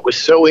thought was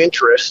so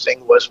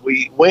interesting. Was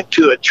we went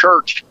to a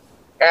church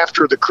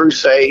after the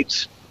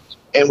Crusades,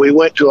 and we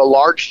went to a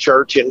large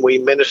church, and we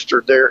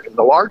ministered there in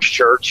the large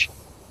church,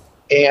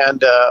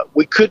 and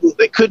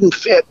they couldn't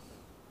fit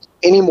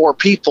any more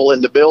people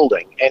in the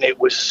building, and it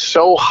was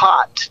so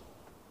hot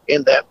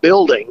in that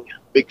building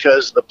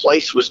because the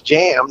place was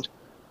jammed.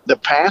 The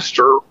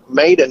pastor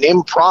made an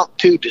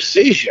impromptu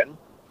decision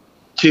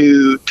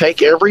to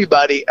take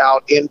everybody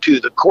out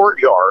into the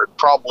courtyard.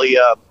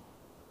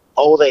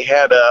 They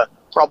had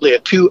probably a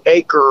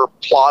 2-acre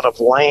plot of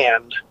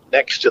land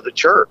next to the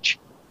church.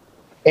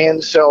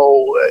 And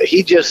so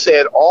he just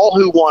said, all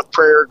who want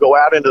prayer, go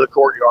out into the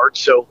courtyard.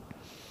 So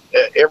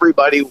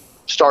everybody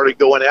started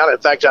going out. In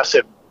fact, I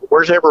said,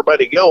 where's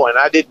everybody going?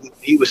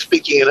 He was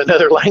speaking in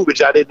another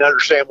language. I didn't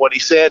understand what he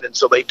said. And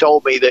so they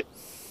told me that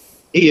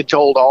he had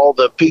told all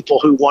the people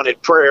who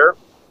wanted prayer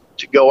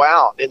to go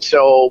out. And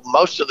so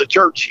most of the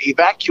church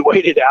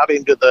evacuated out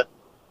into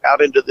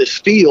this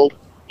field.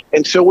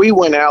 And so we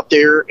went out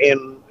there,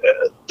 and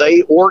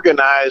they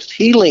organized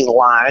healing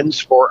lines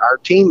for our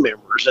team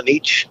members. And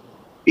each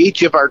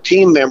of our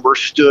team members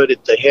stood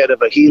at the head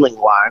of a healing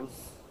line.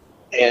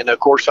 And of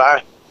course,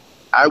 I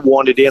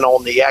wanted in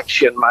on the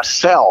action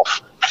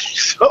myself.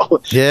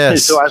 So I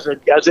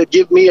said,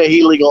 give me a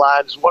healing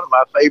line. It's one of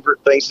my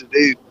favorite things to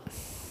do.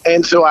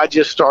 And so I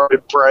just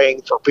started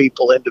praying for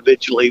people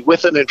individually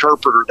with an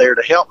interpreter there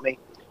to help me,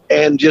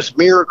 and just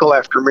miracle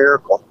after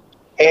miracle.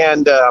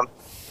 And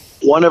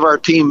one of our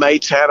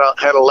teammates had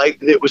a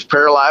leg that was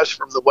paralyzed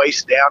from the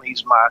waist down.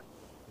 He's my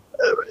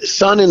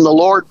son in the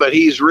Lord, but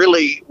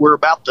we're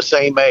about the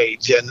same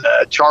age. And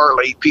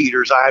Charlie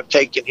Peters, I have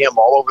taken him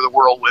all over the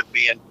world with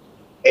me,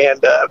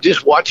 and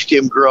just watched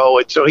him grow.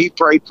 And so he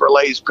prayed for a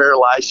lady's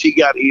paralyzed. She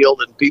got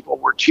healed, and people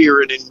were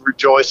cheering and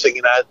rejoicing.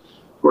 And of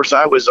course,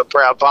 I was a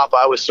proud papa.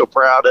 I was so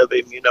proud of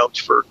him,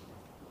 for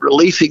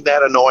releasing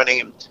that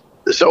anointing. And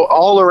so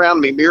all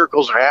around me,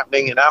 miracles are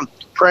happening, and I'm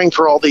praying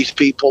for all these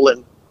people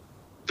in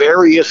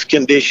various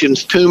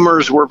conditions.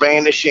 Tumors were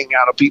vanishing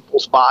out of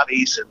people's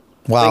bodies and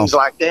things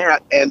like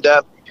that.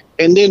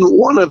 And then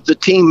one of the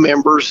team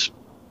members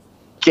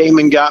came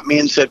and got me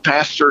and said,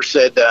 Pastor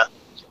said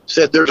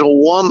there's a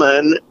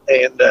woman,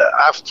 and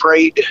I've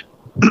prayed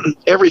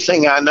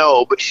everything I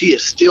know, but she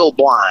is still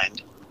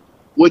blind.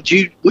 Would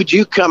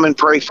you come and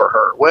pray for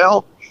her?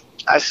 Well,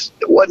 I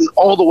wasn't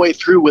all the way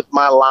through with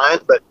my line,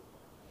 but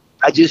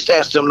I just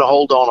asked them to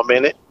hold on a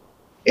minute.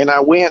 And I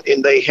went,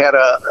 and they had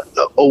a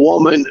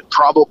woman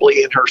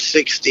probably in her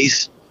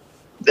 60s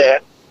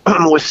that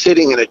was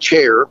sitting in a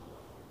chair,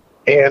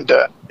 and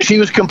she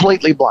was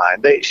completely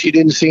blind. She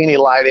didn't see any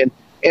light,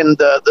 and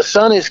the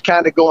sun is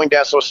kind of going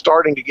down, so it's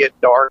starting to get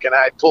dark. And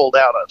I pulled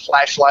out a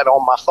flashlight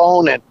on my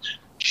phone and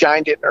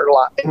shined it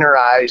in her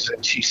eyes,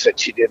 and she said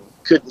she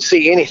couldn't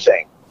see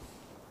anything.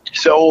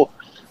 So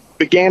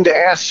began to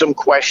ask some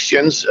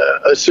questions,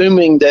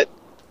 assuming that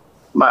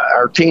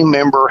our team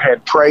member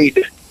had prayed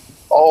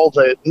all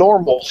the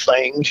normal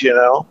things,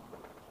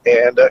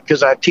 and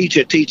because I teach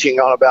a teaching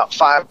on about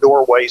 5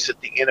 doorways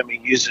that the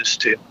enemy uses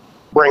to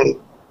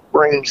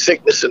bring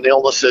sickness and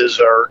illnesses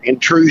or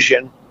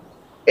intrusion.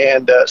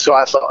 And so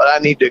I thought I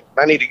need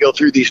to go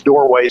through these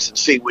doorways and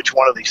see which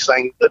one of these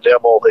things the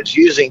devil is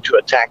using to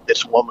attack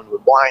this woman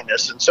with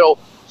blindness. And so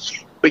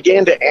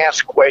began to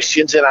ask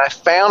questions, and I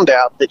found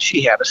out that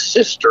she had a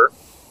sister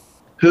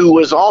who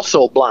was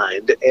also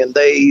blind, and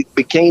they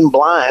became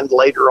blind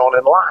later on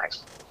in life.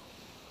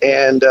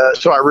 And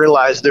so I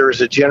realized there was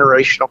a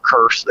generational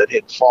curse that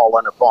had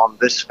fallen upon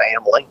this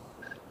family,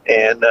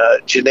 and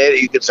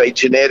you could say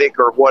genetic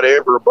or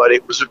whatever, but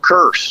it was a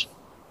curse.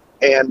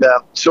 And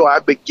so I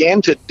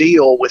began to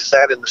deal with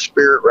that in the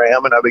spirit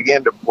realm, and I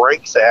began to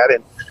break that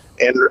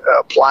and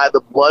apply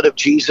the blood of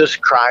Jesus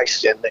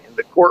Christ in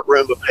the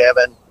courtroom of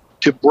heaven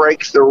to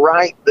break the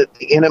right that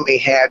the enemy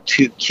had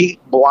to keep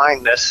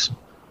blindness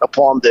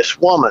upon this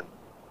woman,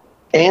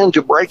 and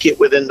to break it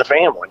within the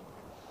family.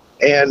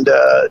 And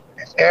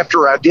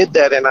after I did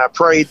that and I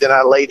prayed, then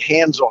I laid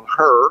hands on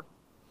her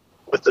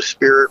with the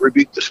spirit,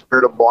 rebuked the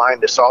spirit of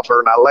blindness off her,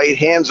 and I laid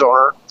hands on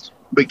her,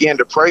 began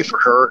to pray for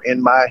her.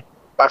 And my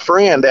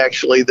friend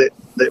actually that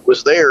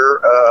was there,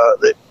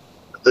 that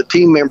the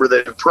team member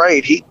that had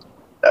prayed, he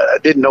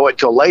didn't know it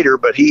till later,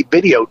 but he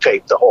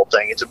videotaped the whole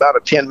thing. It's about a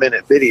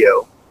 10-minute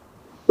video,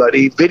 but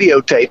he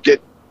videotaped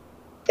it.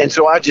 And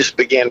so I just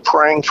began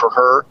praying for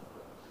her.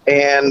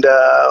 And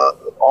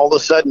all of a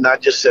sudden I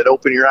just said,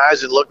 open your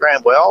eyes and look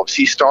around. Well,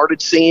 she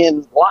started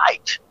seeing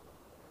light.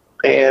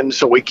 And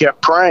so we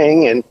kept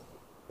praying, and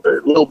a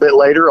little bit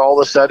later, all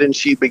of a sudden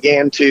she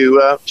began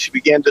to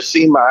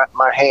see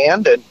my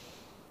hand and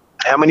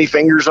how many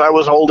fingers I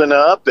was holding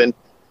up, and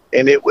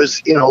it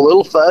was, a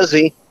little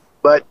fuzzy,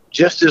 but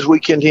just as we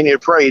continued to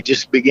pray, it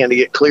just began to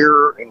get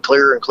clearer and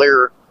clearer and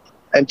clearer.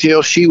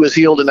 until she was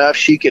healed enough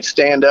she could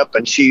stand up,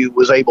 and she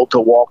was able to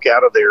walk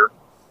out of there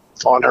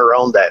on her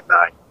own that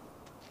night.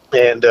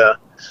 And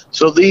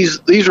so these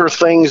are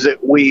things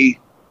that we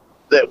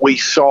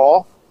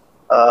saw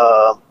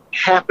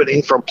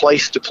happening from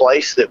place to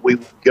place that we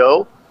would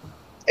go.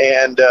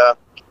 And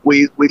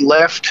we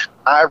left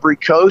Ivory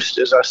Coast,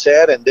 as I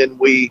said, and then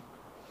we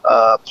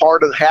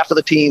half of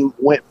the team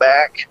went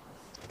back.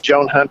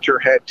 Joan Hunter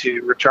had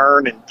to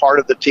return, and part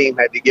of the team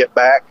had to get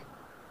back.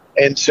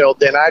 And so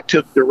then I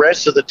took the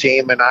rest of the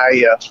team, and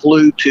I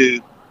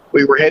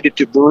we were headed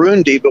to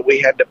Burundi, but we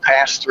had to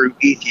pass through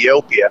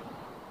Ethiopia.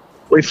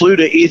 We flew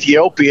to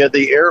Ethiopia.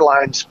 The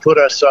airlines put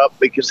us up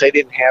because they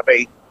didn't have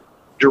a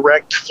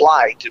direct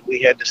flight, and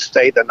we had to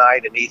stay the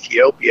night in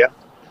Ethiopia.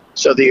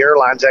 So the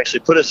airlines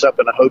actually put us up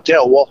in a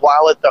hotel. Well,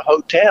 while at the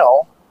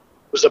hotel,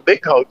 it was a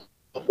big hotel.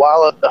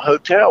 While at the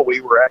hotel,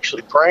 we were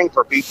actually praying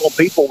for people.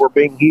 People were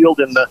being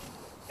healed in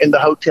the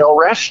hotel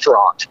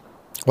restaurant.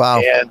 Wow.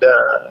 And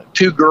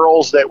 2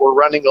 girls that were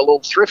running a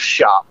little thrift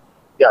shop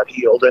got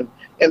healed. And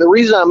the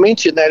reason I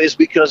mention that is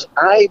because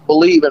I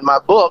believe in my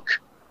book,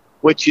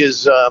 which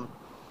is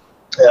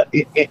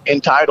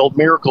entitled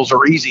Miracles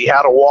Are Easy,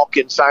 How to Walk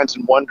in Signs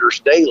and Wonders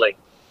Daily.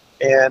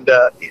 And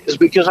it's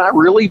because I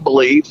really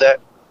believe that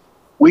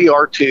we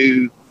are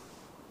to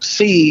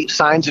see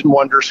signs and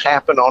wonders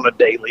happen on a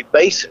daily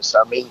basis.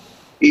 I mean,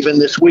 even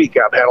this week,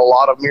 I've had a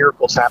lot of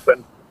miracles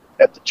happen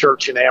at the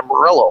church in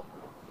Amarillo.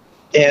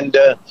 And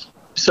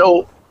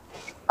so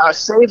I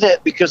say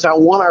that because I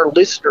want our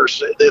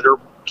listeners that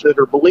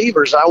are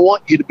believers, I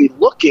want you to be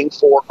looking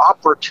for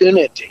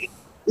opportunity,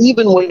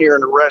 even when you're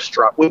in a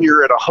restaurant, when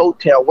you're at a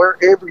hotel,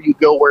 wherever you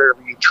go,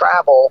 wherever you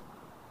travel,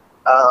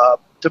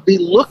 to be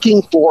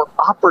looking for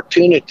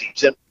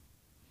opportunities and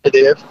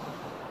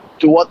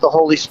to what the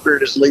Holy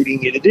Spirit is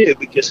leading you to do,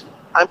 because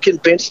I'm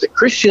convinced that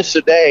Christians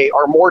today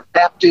are more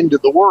tapped into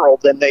the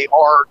world than they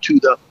are to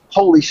the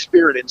Holy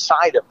Spirit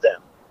inside of them.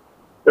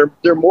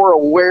 They're more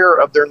aware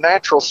of their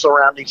natural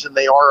surroundings than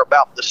they are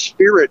about the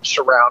spirit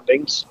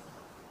surroundings.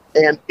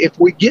 And if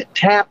we get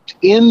tapped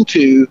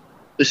into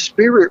the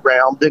spirit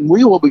realm, then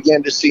we will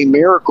begin to see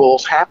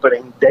miracles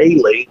happening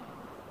daily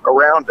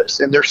around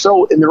us. And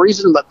the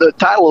reason that the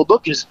title of the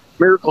book is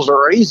Miracles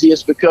Are Easy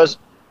is because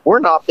we're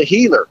not the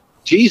healer.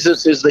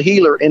 Jesus is the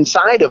healer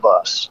inside of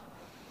us.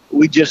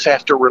 We just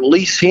have to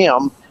release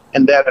him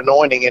and that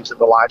anointing into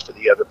the life of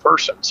the other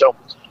person. So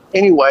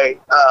anyway,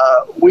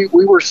 we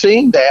were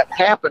seeing that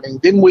happening.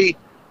 Then we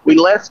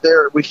left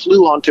there. We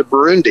flew on to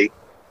Burundi.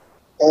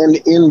 And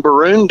in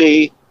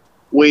Burundi,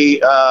 we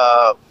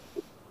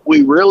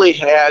really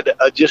had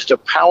just a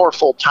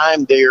powerful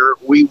time there.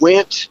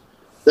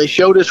 They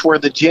showed us where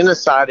the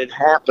genocide had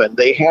happened.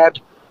 They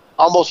had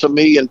almost 1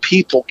 million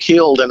people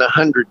killed in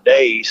 100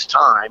 days'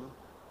 time.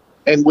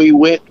 And we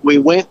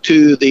went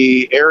to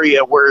the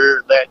area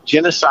where that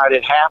genocide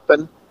had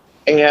happened,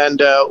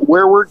 and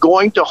where we're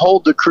going to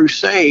hold the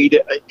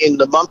crusade in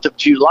the month of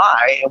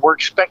July, and we're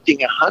expecting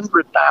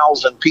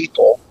 100,000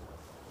 people.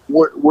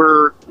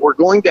 We're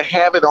going to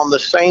have it on the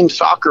same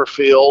soccer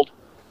field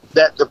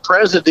that the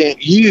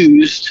president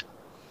used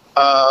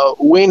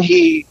when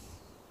he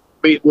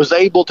was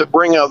able to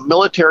bring a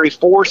military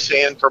force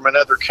in from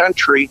another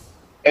country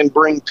and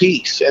bring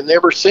peace. And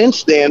ever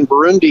since then,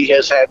 Burundi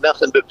has had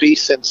nothing but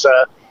peace since,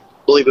 I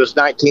believe it was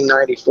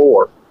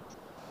 1994.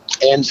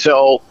 And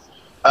so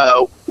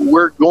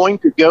we're going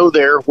to go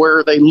there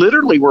where they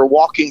literally were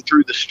walking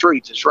through the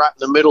streets. It's right in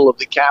the middle of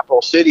the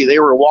capital city. They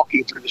were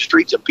walking through the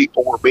streets and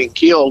people were being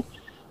killed.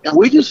 And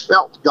we just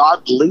felt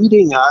God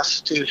leading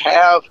us to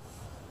have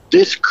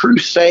this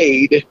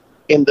crusade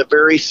in the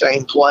very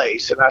same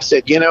place. And I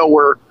said,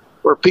 where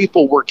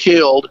people were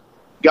killed,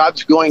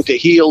 God's going to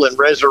heal and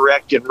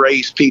resurrect and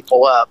raise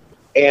people up.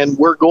 And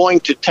we're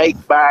going to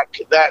take back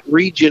that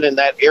region and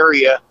that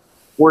area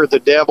where the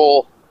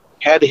devil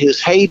had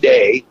his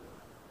heyday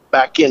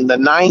back in the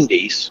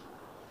 90s.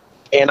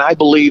 And I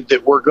believe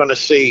that we're going to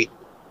see,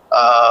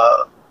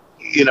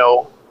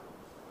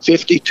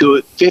 50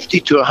 to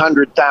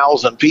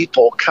 100,000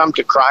 people come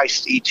to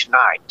Christ each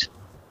night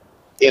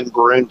in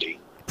Burundi.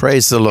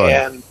 Praise the Lord.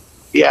 And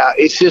yeah,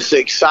 it's just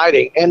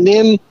exciting. And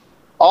then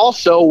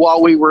also,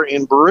 while we were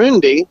in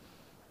Burundi,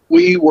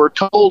 we were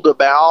told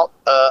about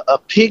a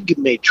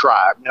Pygmy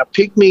tribe. Now,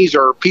 Pygmies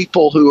are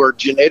people who are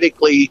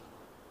genetically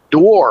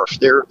dwarf.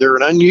 They're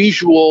an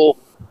unusual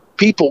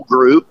people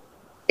group,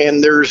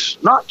 and there's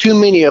not too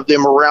many of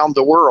them around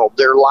the world.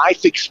 Their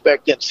life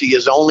expectancy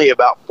is only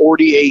about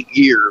 48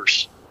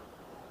 years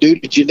due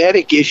to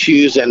genetic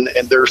issues, and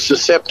they're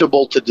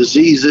susceptible to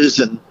diseases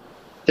and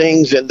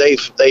things. And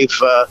they've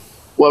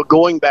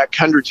going back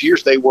hundreds of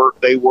years, they were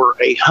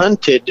a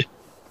hunted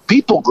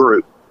people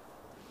group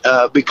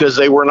because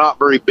they were not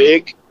very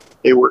big.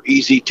 They were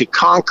easy to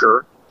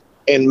conquer,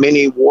 and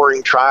many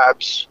warring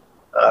tribes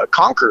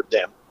conquered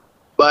them.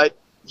 But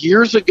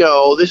years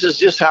ago, this is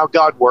just how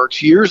God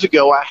works. Years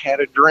ago, I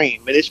had a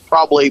dream, and it's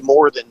probably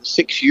more than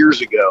 6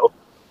 years ago.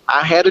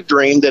 I had a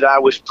dream that I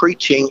was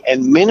preaching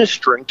and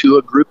ministering to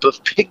a group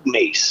of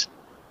Pygmies.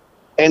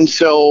 And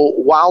so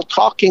while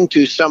talking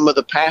to some of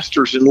the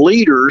pastors and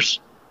leaders,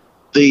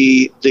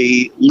 the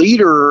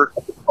leader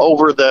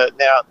over the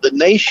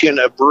nation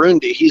of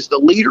Burundi, he's the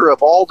leader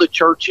of all the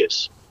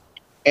churches,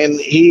 and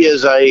he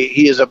is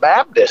a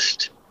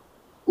Baptist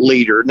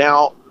leader.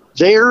 Now,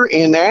 there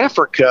in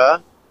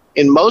Africa,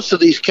 in most of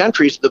these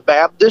countries, the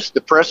Baptist,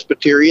 the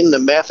Presbyterian, the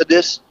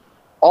Methodist,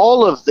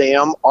 all of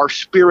them are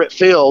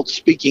spirit-filled,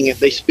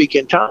 they speak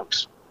in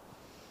tongues.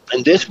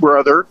 And this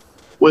brother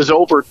was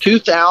over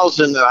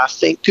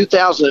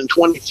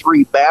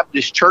 2023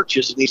 Baptist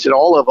churches, and he said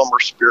all of them are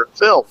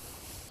spirit-filled.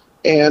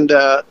 And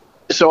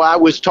so I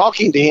was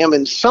talking to him,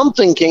 and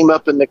something came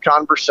up in the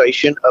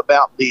conversation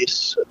about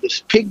this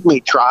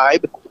Pygmy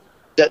tribe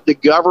that the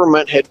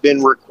government had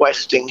been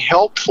requesting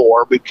help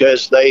for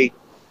because they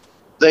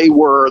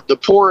were the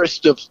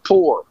poorest of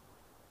poor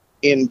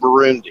in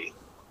Burundi.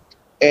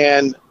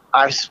 And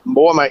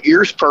my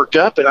ears perked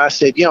up, and I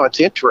said, it's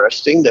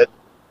interesting that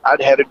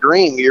I'd had a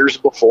dream years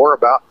before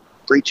about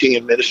preaching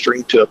and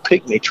ministering to a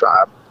Pygmy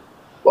tribe.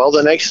 Well,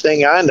 the next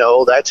thing I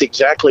know, that's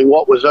exactly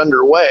what was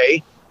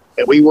underway,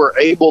 and we were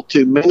able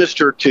to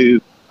minister to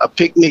a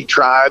Pygmy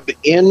tribe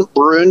in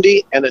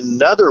Burundi and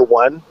another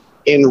one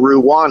in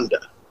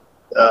Rwanda.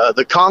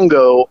 The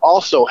Congo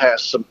also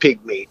has some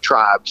Pygmy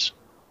tribes,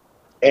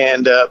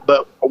 and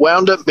but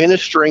wound up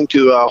ministering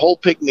to a whole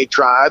Pygmy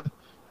tribe.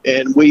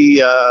 And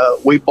we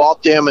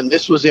bought them, and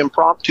this was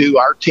impromptu.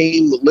 Our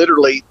team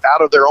literally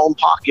out of their own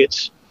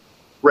pockets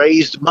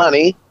raised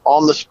money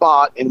on the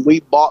spot, and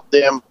we bought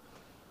them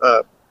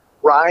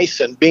rice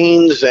and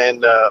beans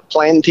and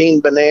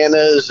plantain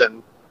bananas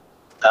and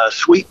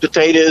sweet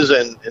potatoes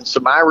and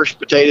some Irish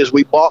potatoes.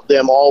 We bought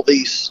them all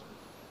these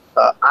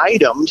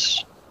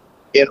items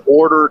in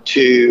order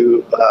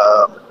to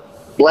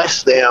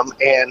bless them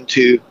and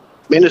to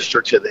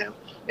minister to them.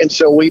 And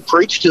so we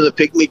preached to the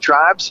Pygmy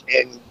tribes,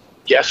 and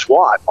guess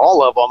what?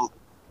 All of them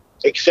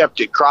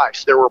accepted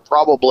Christ. There were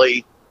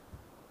probably,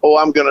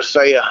 I'm going to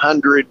say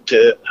 100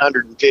 to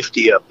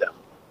 150 of them.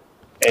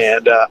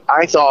 And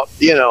I thought,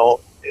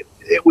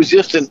 it was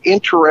just an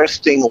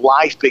interesting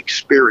life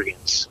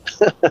experience.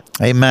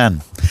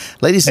 Amen.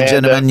 Ladies and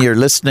gentlemen, you're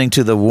listening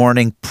to the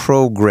Warning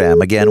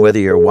Program. Again, whether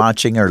you're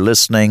watching or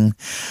listening,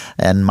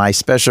 and my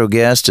special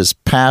guest is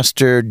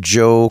Pastor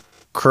Joe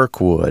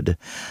Kirkwood.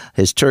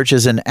 His church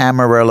is in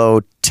Amarillo,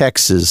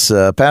 Texas.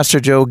 Pastor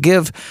Joe,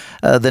 give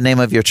the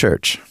name of your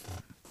church.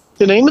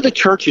 The name of the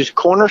church is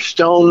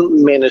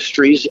Cornerstone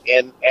Ministries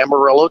in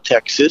Amarillo,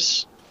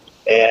 Texas.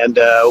 And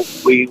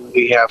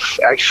we have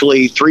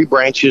actually 3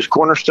 branches: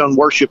 Cornerstone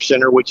Worship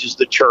Center, which is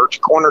the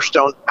church;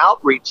 Cornerstone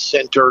Outreach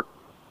Center,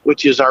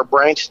 which is our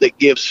branch that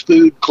gives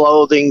food,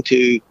 clothing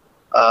to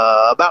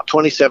about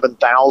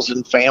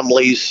 27,000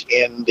 families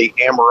in the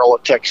Amarillo,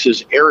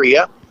 Texas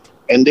area.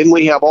 And then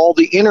we have all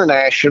the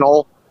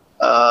international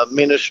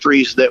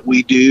ministries that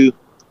we do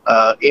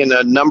in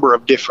a number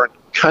of different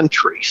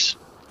countries.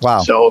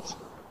 Wow.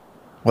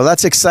 Well,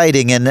 that's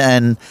exciting.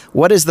 And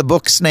what is the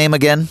book's name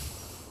again?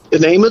 The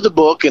name of the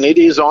book, and it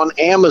is on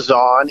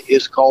Amazon,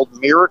 is called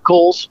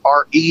Miracles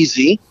Are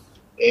Easy.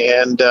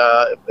 And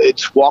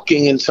it's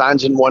Walking in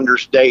Signs and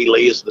Wonders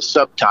Daily is the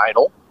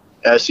subtitle.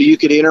 So you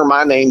could enter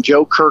my name,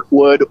 Joe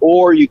Kirkwood,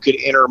 or you could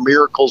enter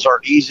Miracles Are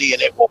Easy,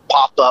 and it will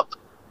pop up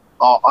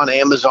on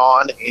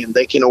Amazon, and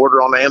they can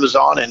order on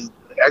Amazon and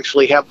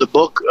actually have the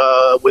book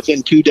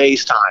within 2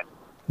 days' time.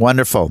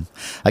 Wonderful.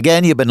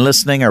 Again, you've been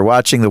listening or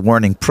watching the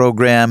Warning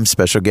Program.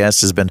 Special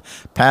guest has been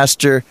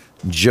Pastor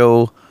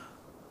Joe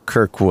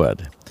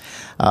Kirkwood.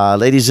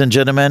 Ladies and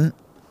gentlemen,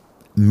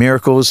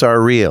 miracles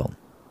are real.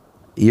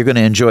 You're going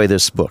to enjoy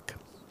this book.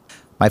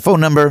 My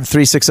phone number,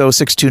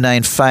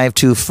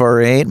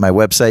 360-629-5248. My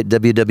website,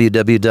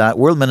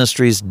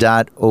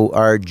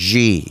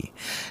 www.worldministries.org.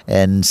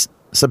 And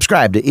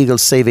subscribe to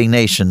Eagles Saving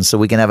Nation so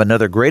we can have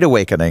another great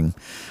awakening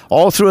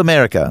all through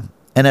America.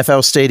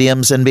 NFL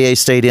stadiums, NBA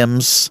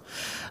stadiums.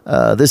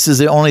 This is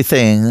the only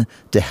thing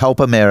to help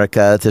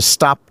America, to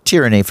stop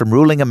tyranny from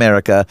ruling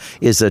America,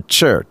 is a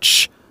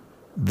church.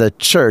 The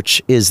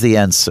church is the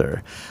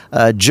answer.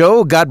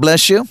 Joe, God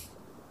bless you.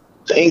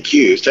 Thank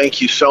you. Thank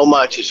you so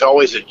much. It's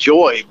always a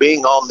joy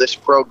being on this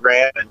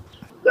program. And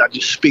I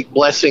just speak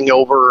blessing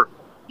over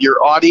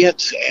your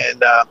audience.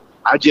 And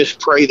I just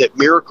pray that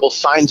miracles,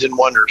 signs, and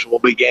wonders will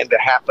begin to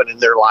happen in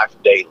their life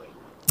daily.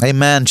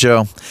 Amen,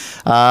 Joe.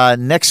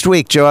 Next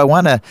week, Joe, I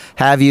want to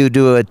have you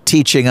do a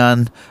teaching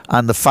on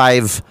the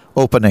 5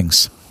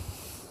 openings.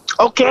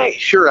 Okay,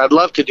 sure. I'd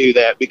love to do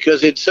that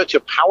because it's such a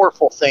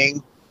powerful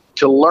thing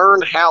to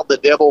learn how the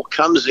devil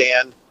comes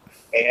in.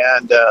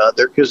 And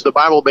because the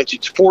Bible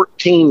mentions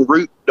 14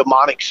 root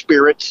demonic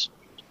spirits,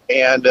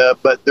 and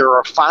but there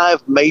are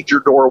 5 major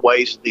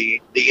doorways the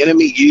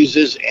enemy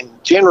uses. And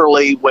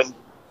generally, when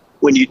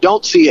you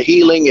don't see a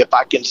healing, if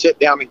I can sit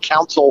down and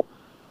counsel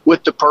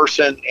with the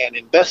person and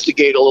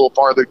investigate a little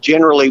farther,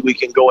 generally we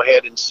can go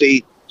ahead and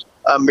see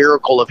a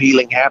miracle of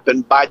healing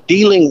happen by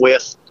dealing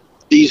with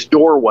these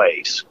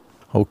doorways.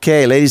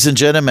 Okay, ladies and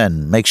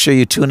gentlemen, make sure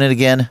you tune in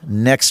again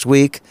next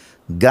week.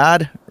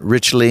 God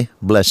richly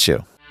bless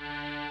you.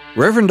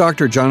 Reverend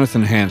Dr.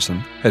 Jonathan Hansen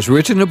has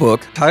written a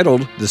book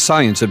titled The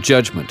Science of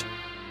Judgment.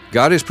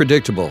 God is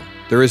predictable.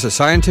 There is a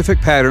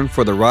scientific pattern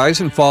for the rise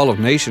and fall of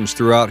nations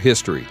throughout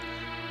history.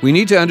 We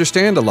need to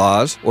understand the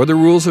laws or the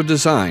rules of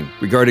design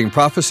regarding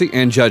prophecy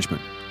and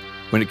judgment.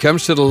 When it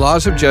comes to the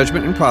laws of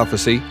judgment and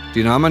prophecy,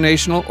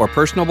 denominational or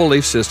personal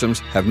belief systems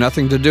have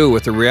nothing to do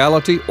with the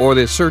reality or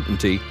the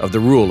certainty of the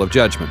rule of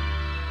judgment.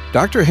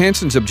 Dr.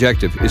 Hansen's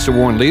objective is to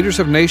warn leaders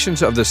of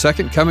nations of the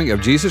second coming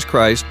of Jesus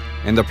Christ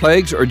and the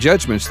plagues or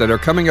judgments that are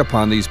coming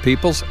upon these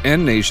peoples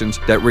and nations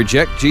that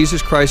reject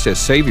Jesus Christ as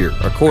Savior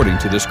according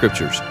to the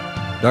Scriptures.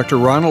 Dr.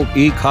 Ronald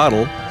E.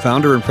 Cottle,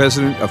 founder and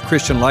president of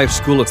Christian Life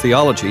School of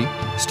Theology,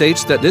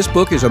 states that this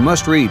book is a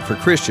must-read for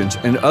Christians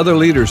and other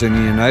leaders in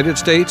the United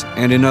States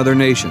and in other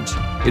nations.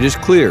 It is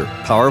clear,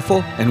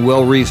 powerful, and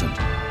well-reasoned.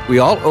 We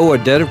all owe a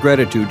debt of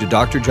gratitude to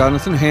Dr.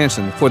 Jonathan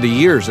Hansen for the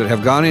years that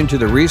have gone into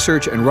the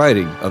research and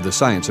writing of the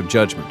science of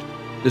judgment.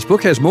 This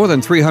book has more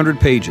than 300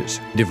 pages,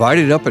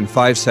 divided up in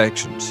 5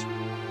 sections.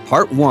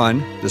 Part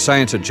 1, The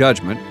Science of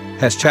Judgment,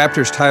 has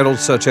chapters titled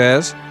such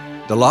as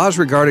The Laws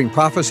Regarding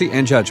Prophecy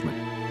and Judgment,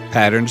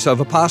 Patterns of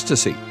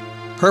Apostasy,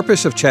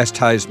 Purpose of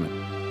Chastisement,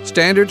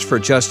 Standards for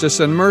Justice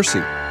and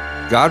Mercy,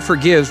 God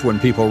Forgives when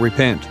People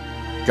Repent,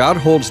 God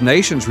Holds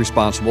Nations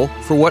Responsible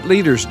for what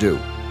Leaders Do,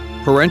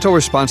 Parental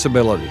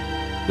Responsibility,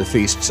 The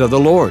Feasts of the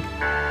Lord,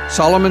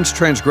 Solomon's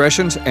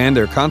Transgressions and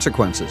Their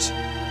Consequences,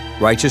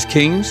 Righteous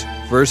Kings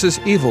versus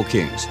Evil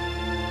Kings,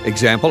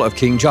 Example of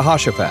King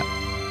Jehoshaphat,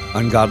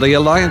 Ungodly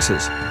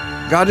Alliances,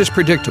 God is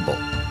Predictable,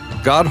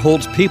 God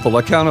Holds People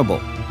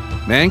Accountable,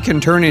 Man can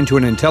turn into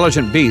an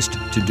intelligent beast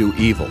to do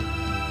evil.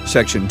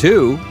 Section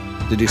 2,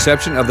 The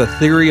Deception of the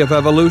Theory of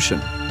Evolution,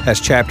 has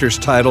chapters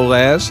titled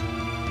as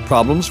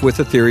Problems with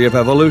the Theory of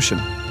Evolution,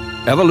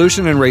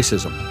 Evolution and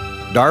Racism,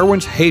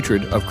 Darwin's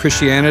Hatred of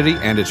Christianity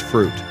and Its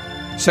Fruit.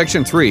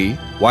 Section 3,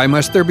 Why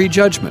Must There Be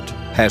Judgment,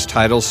 has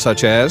titles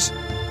such as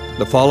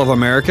The Fall of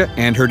America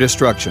and Her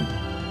Destruction,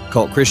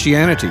 Cult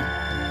Christianity,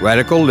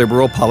 Radical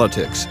Liberal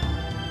Politics.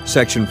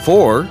 Section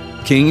 4,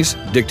 Kings,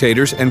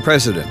 Dictators, and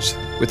Presidents,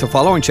 with the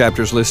following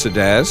chapters listed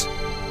as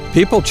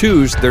People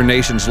Choose Their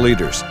Nation's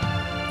Leaders,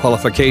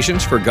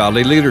 Qualifications for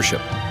Godly Leadership,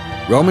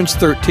 Romans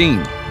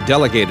 13,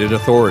 Delegated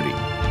Authority,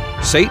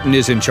 Satan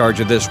is in charge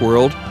of this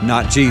world,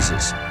 not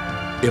Jesus.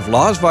 If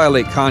laws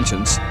violate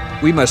conscience,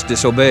 we must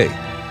disobey.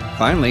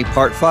 Finally,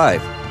 Part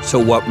 5, So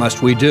What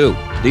Must We Do?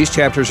 These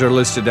chapters are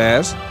listed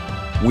as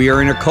We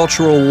Are in a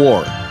Cultural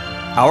War,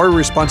 Our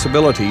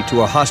Responsibility to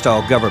a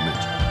Hostile Government,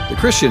 The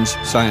Christian's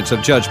Science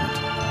of Judgment.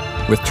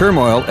 With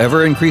turmoil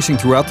ever increasing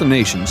throughout the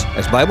nations,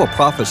 as Bible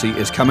prophecy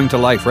is coming to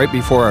life right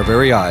before our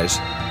very eyes,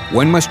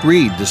 one must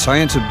read The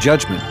Science of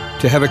Judgment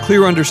to have a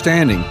clear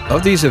understanding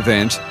of these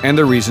events and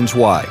the reasons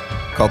why.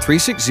 Call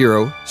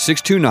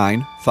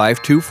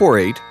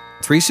 360-629-5248,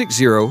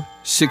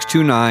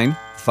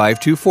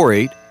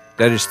 360-629-5248,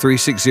 that is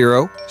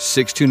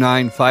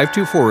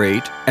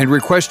 360-629-5248, and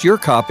request your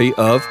copy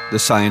of The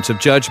Science of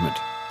Judgment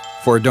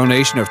for a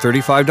donation of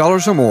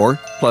 $35 or more,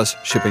 plus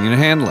shipping and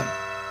handling.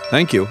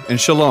 Thank you, and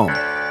shalom.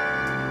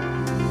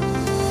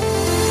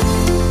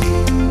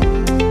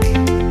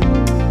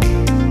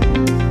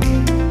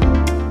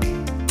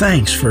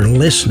 Thanks for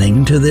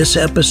listening to this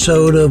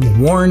episode of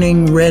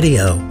Warning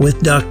Radio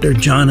with Dr.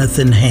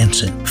 Jonathan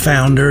Hansen,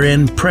 founder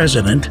and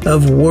president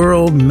of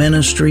World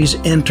Ministries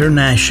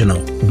International.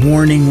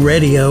 Warning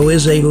Radio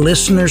is a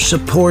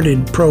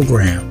listener-supported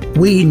program.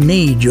 We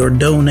need your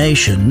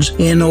donations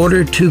in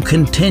order to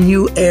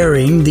continue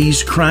airing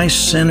these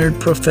Christ-centered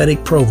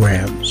prophetic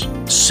programs.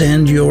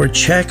 Send your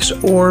checks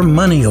or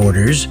money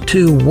orders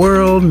to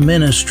World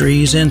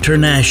Ministries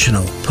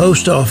International,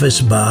 Post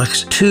Office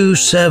Box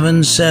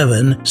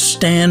 277,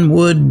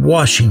 Stanwood,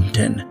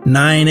 Washington,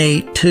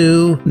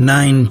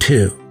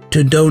 98292.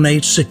 To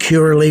donate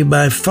securely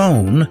by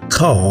phone,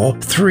 call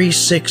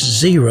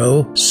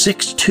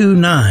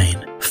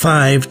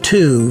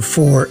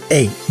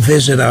 360-629-5248.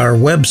 Visit our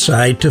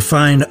website to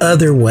find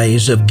other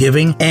ways of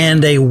giving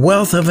and a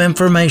wealth of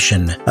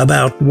information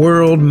about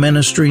World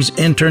Ministries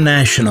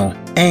International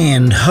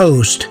and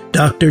host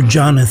Dr.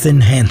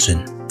 Jonathan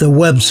Hansen. The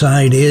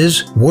website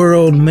is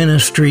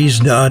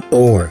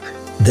worldministries.org.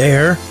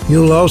 There,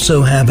 you'll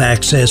also have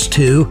access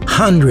to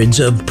hundreds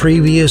of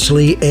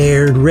previously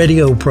aired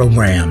radio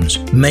programs,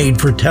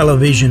 made for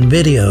television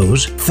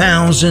videos,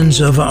 thousands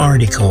of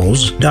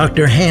articles,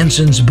 Dr.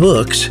 Hansen's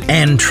books,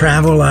 and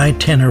travel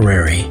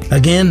itinerary.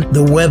 Again,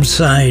 the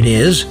website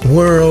is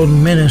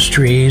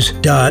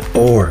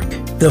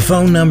worldministries.org. The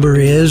phone number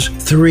is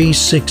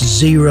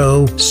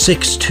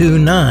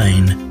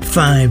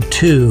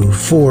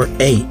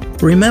 360-629-5248.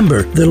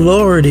 Remember, the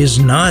Lord is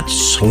not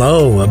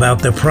slow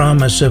about the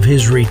promise of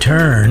His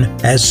return,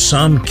 as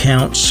some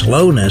count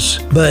slowness,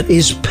 but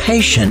is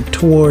patient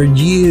toward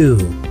you,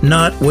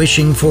 not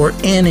wishing for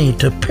any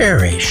to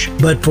perish,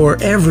 but for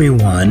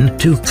everyone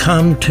to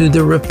come to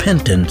the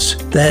repentance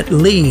that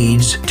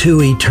leads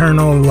to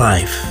eternal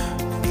life.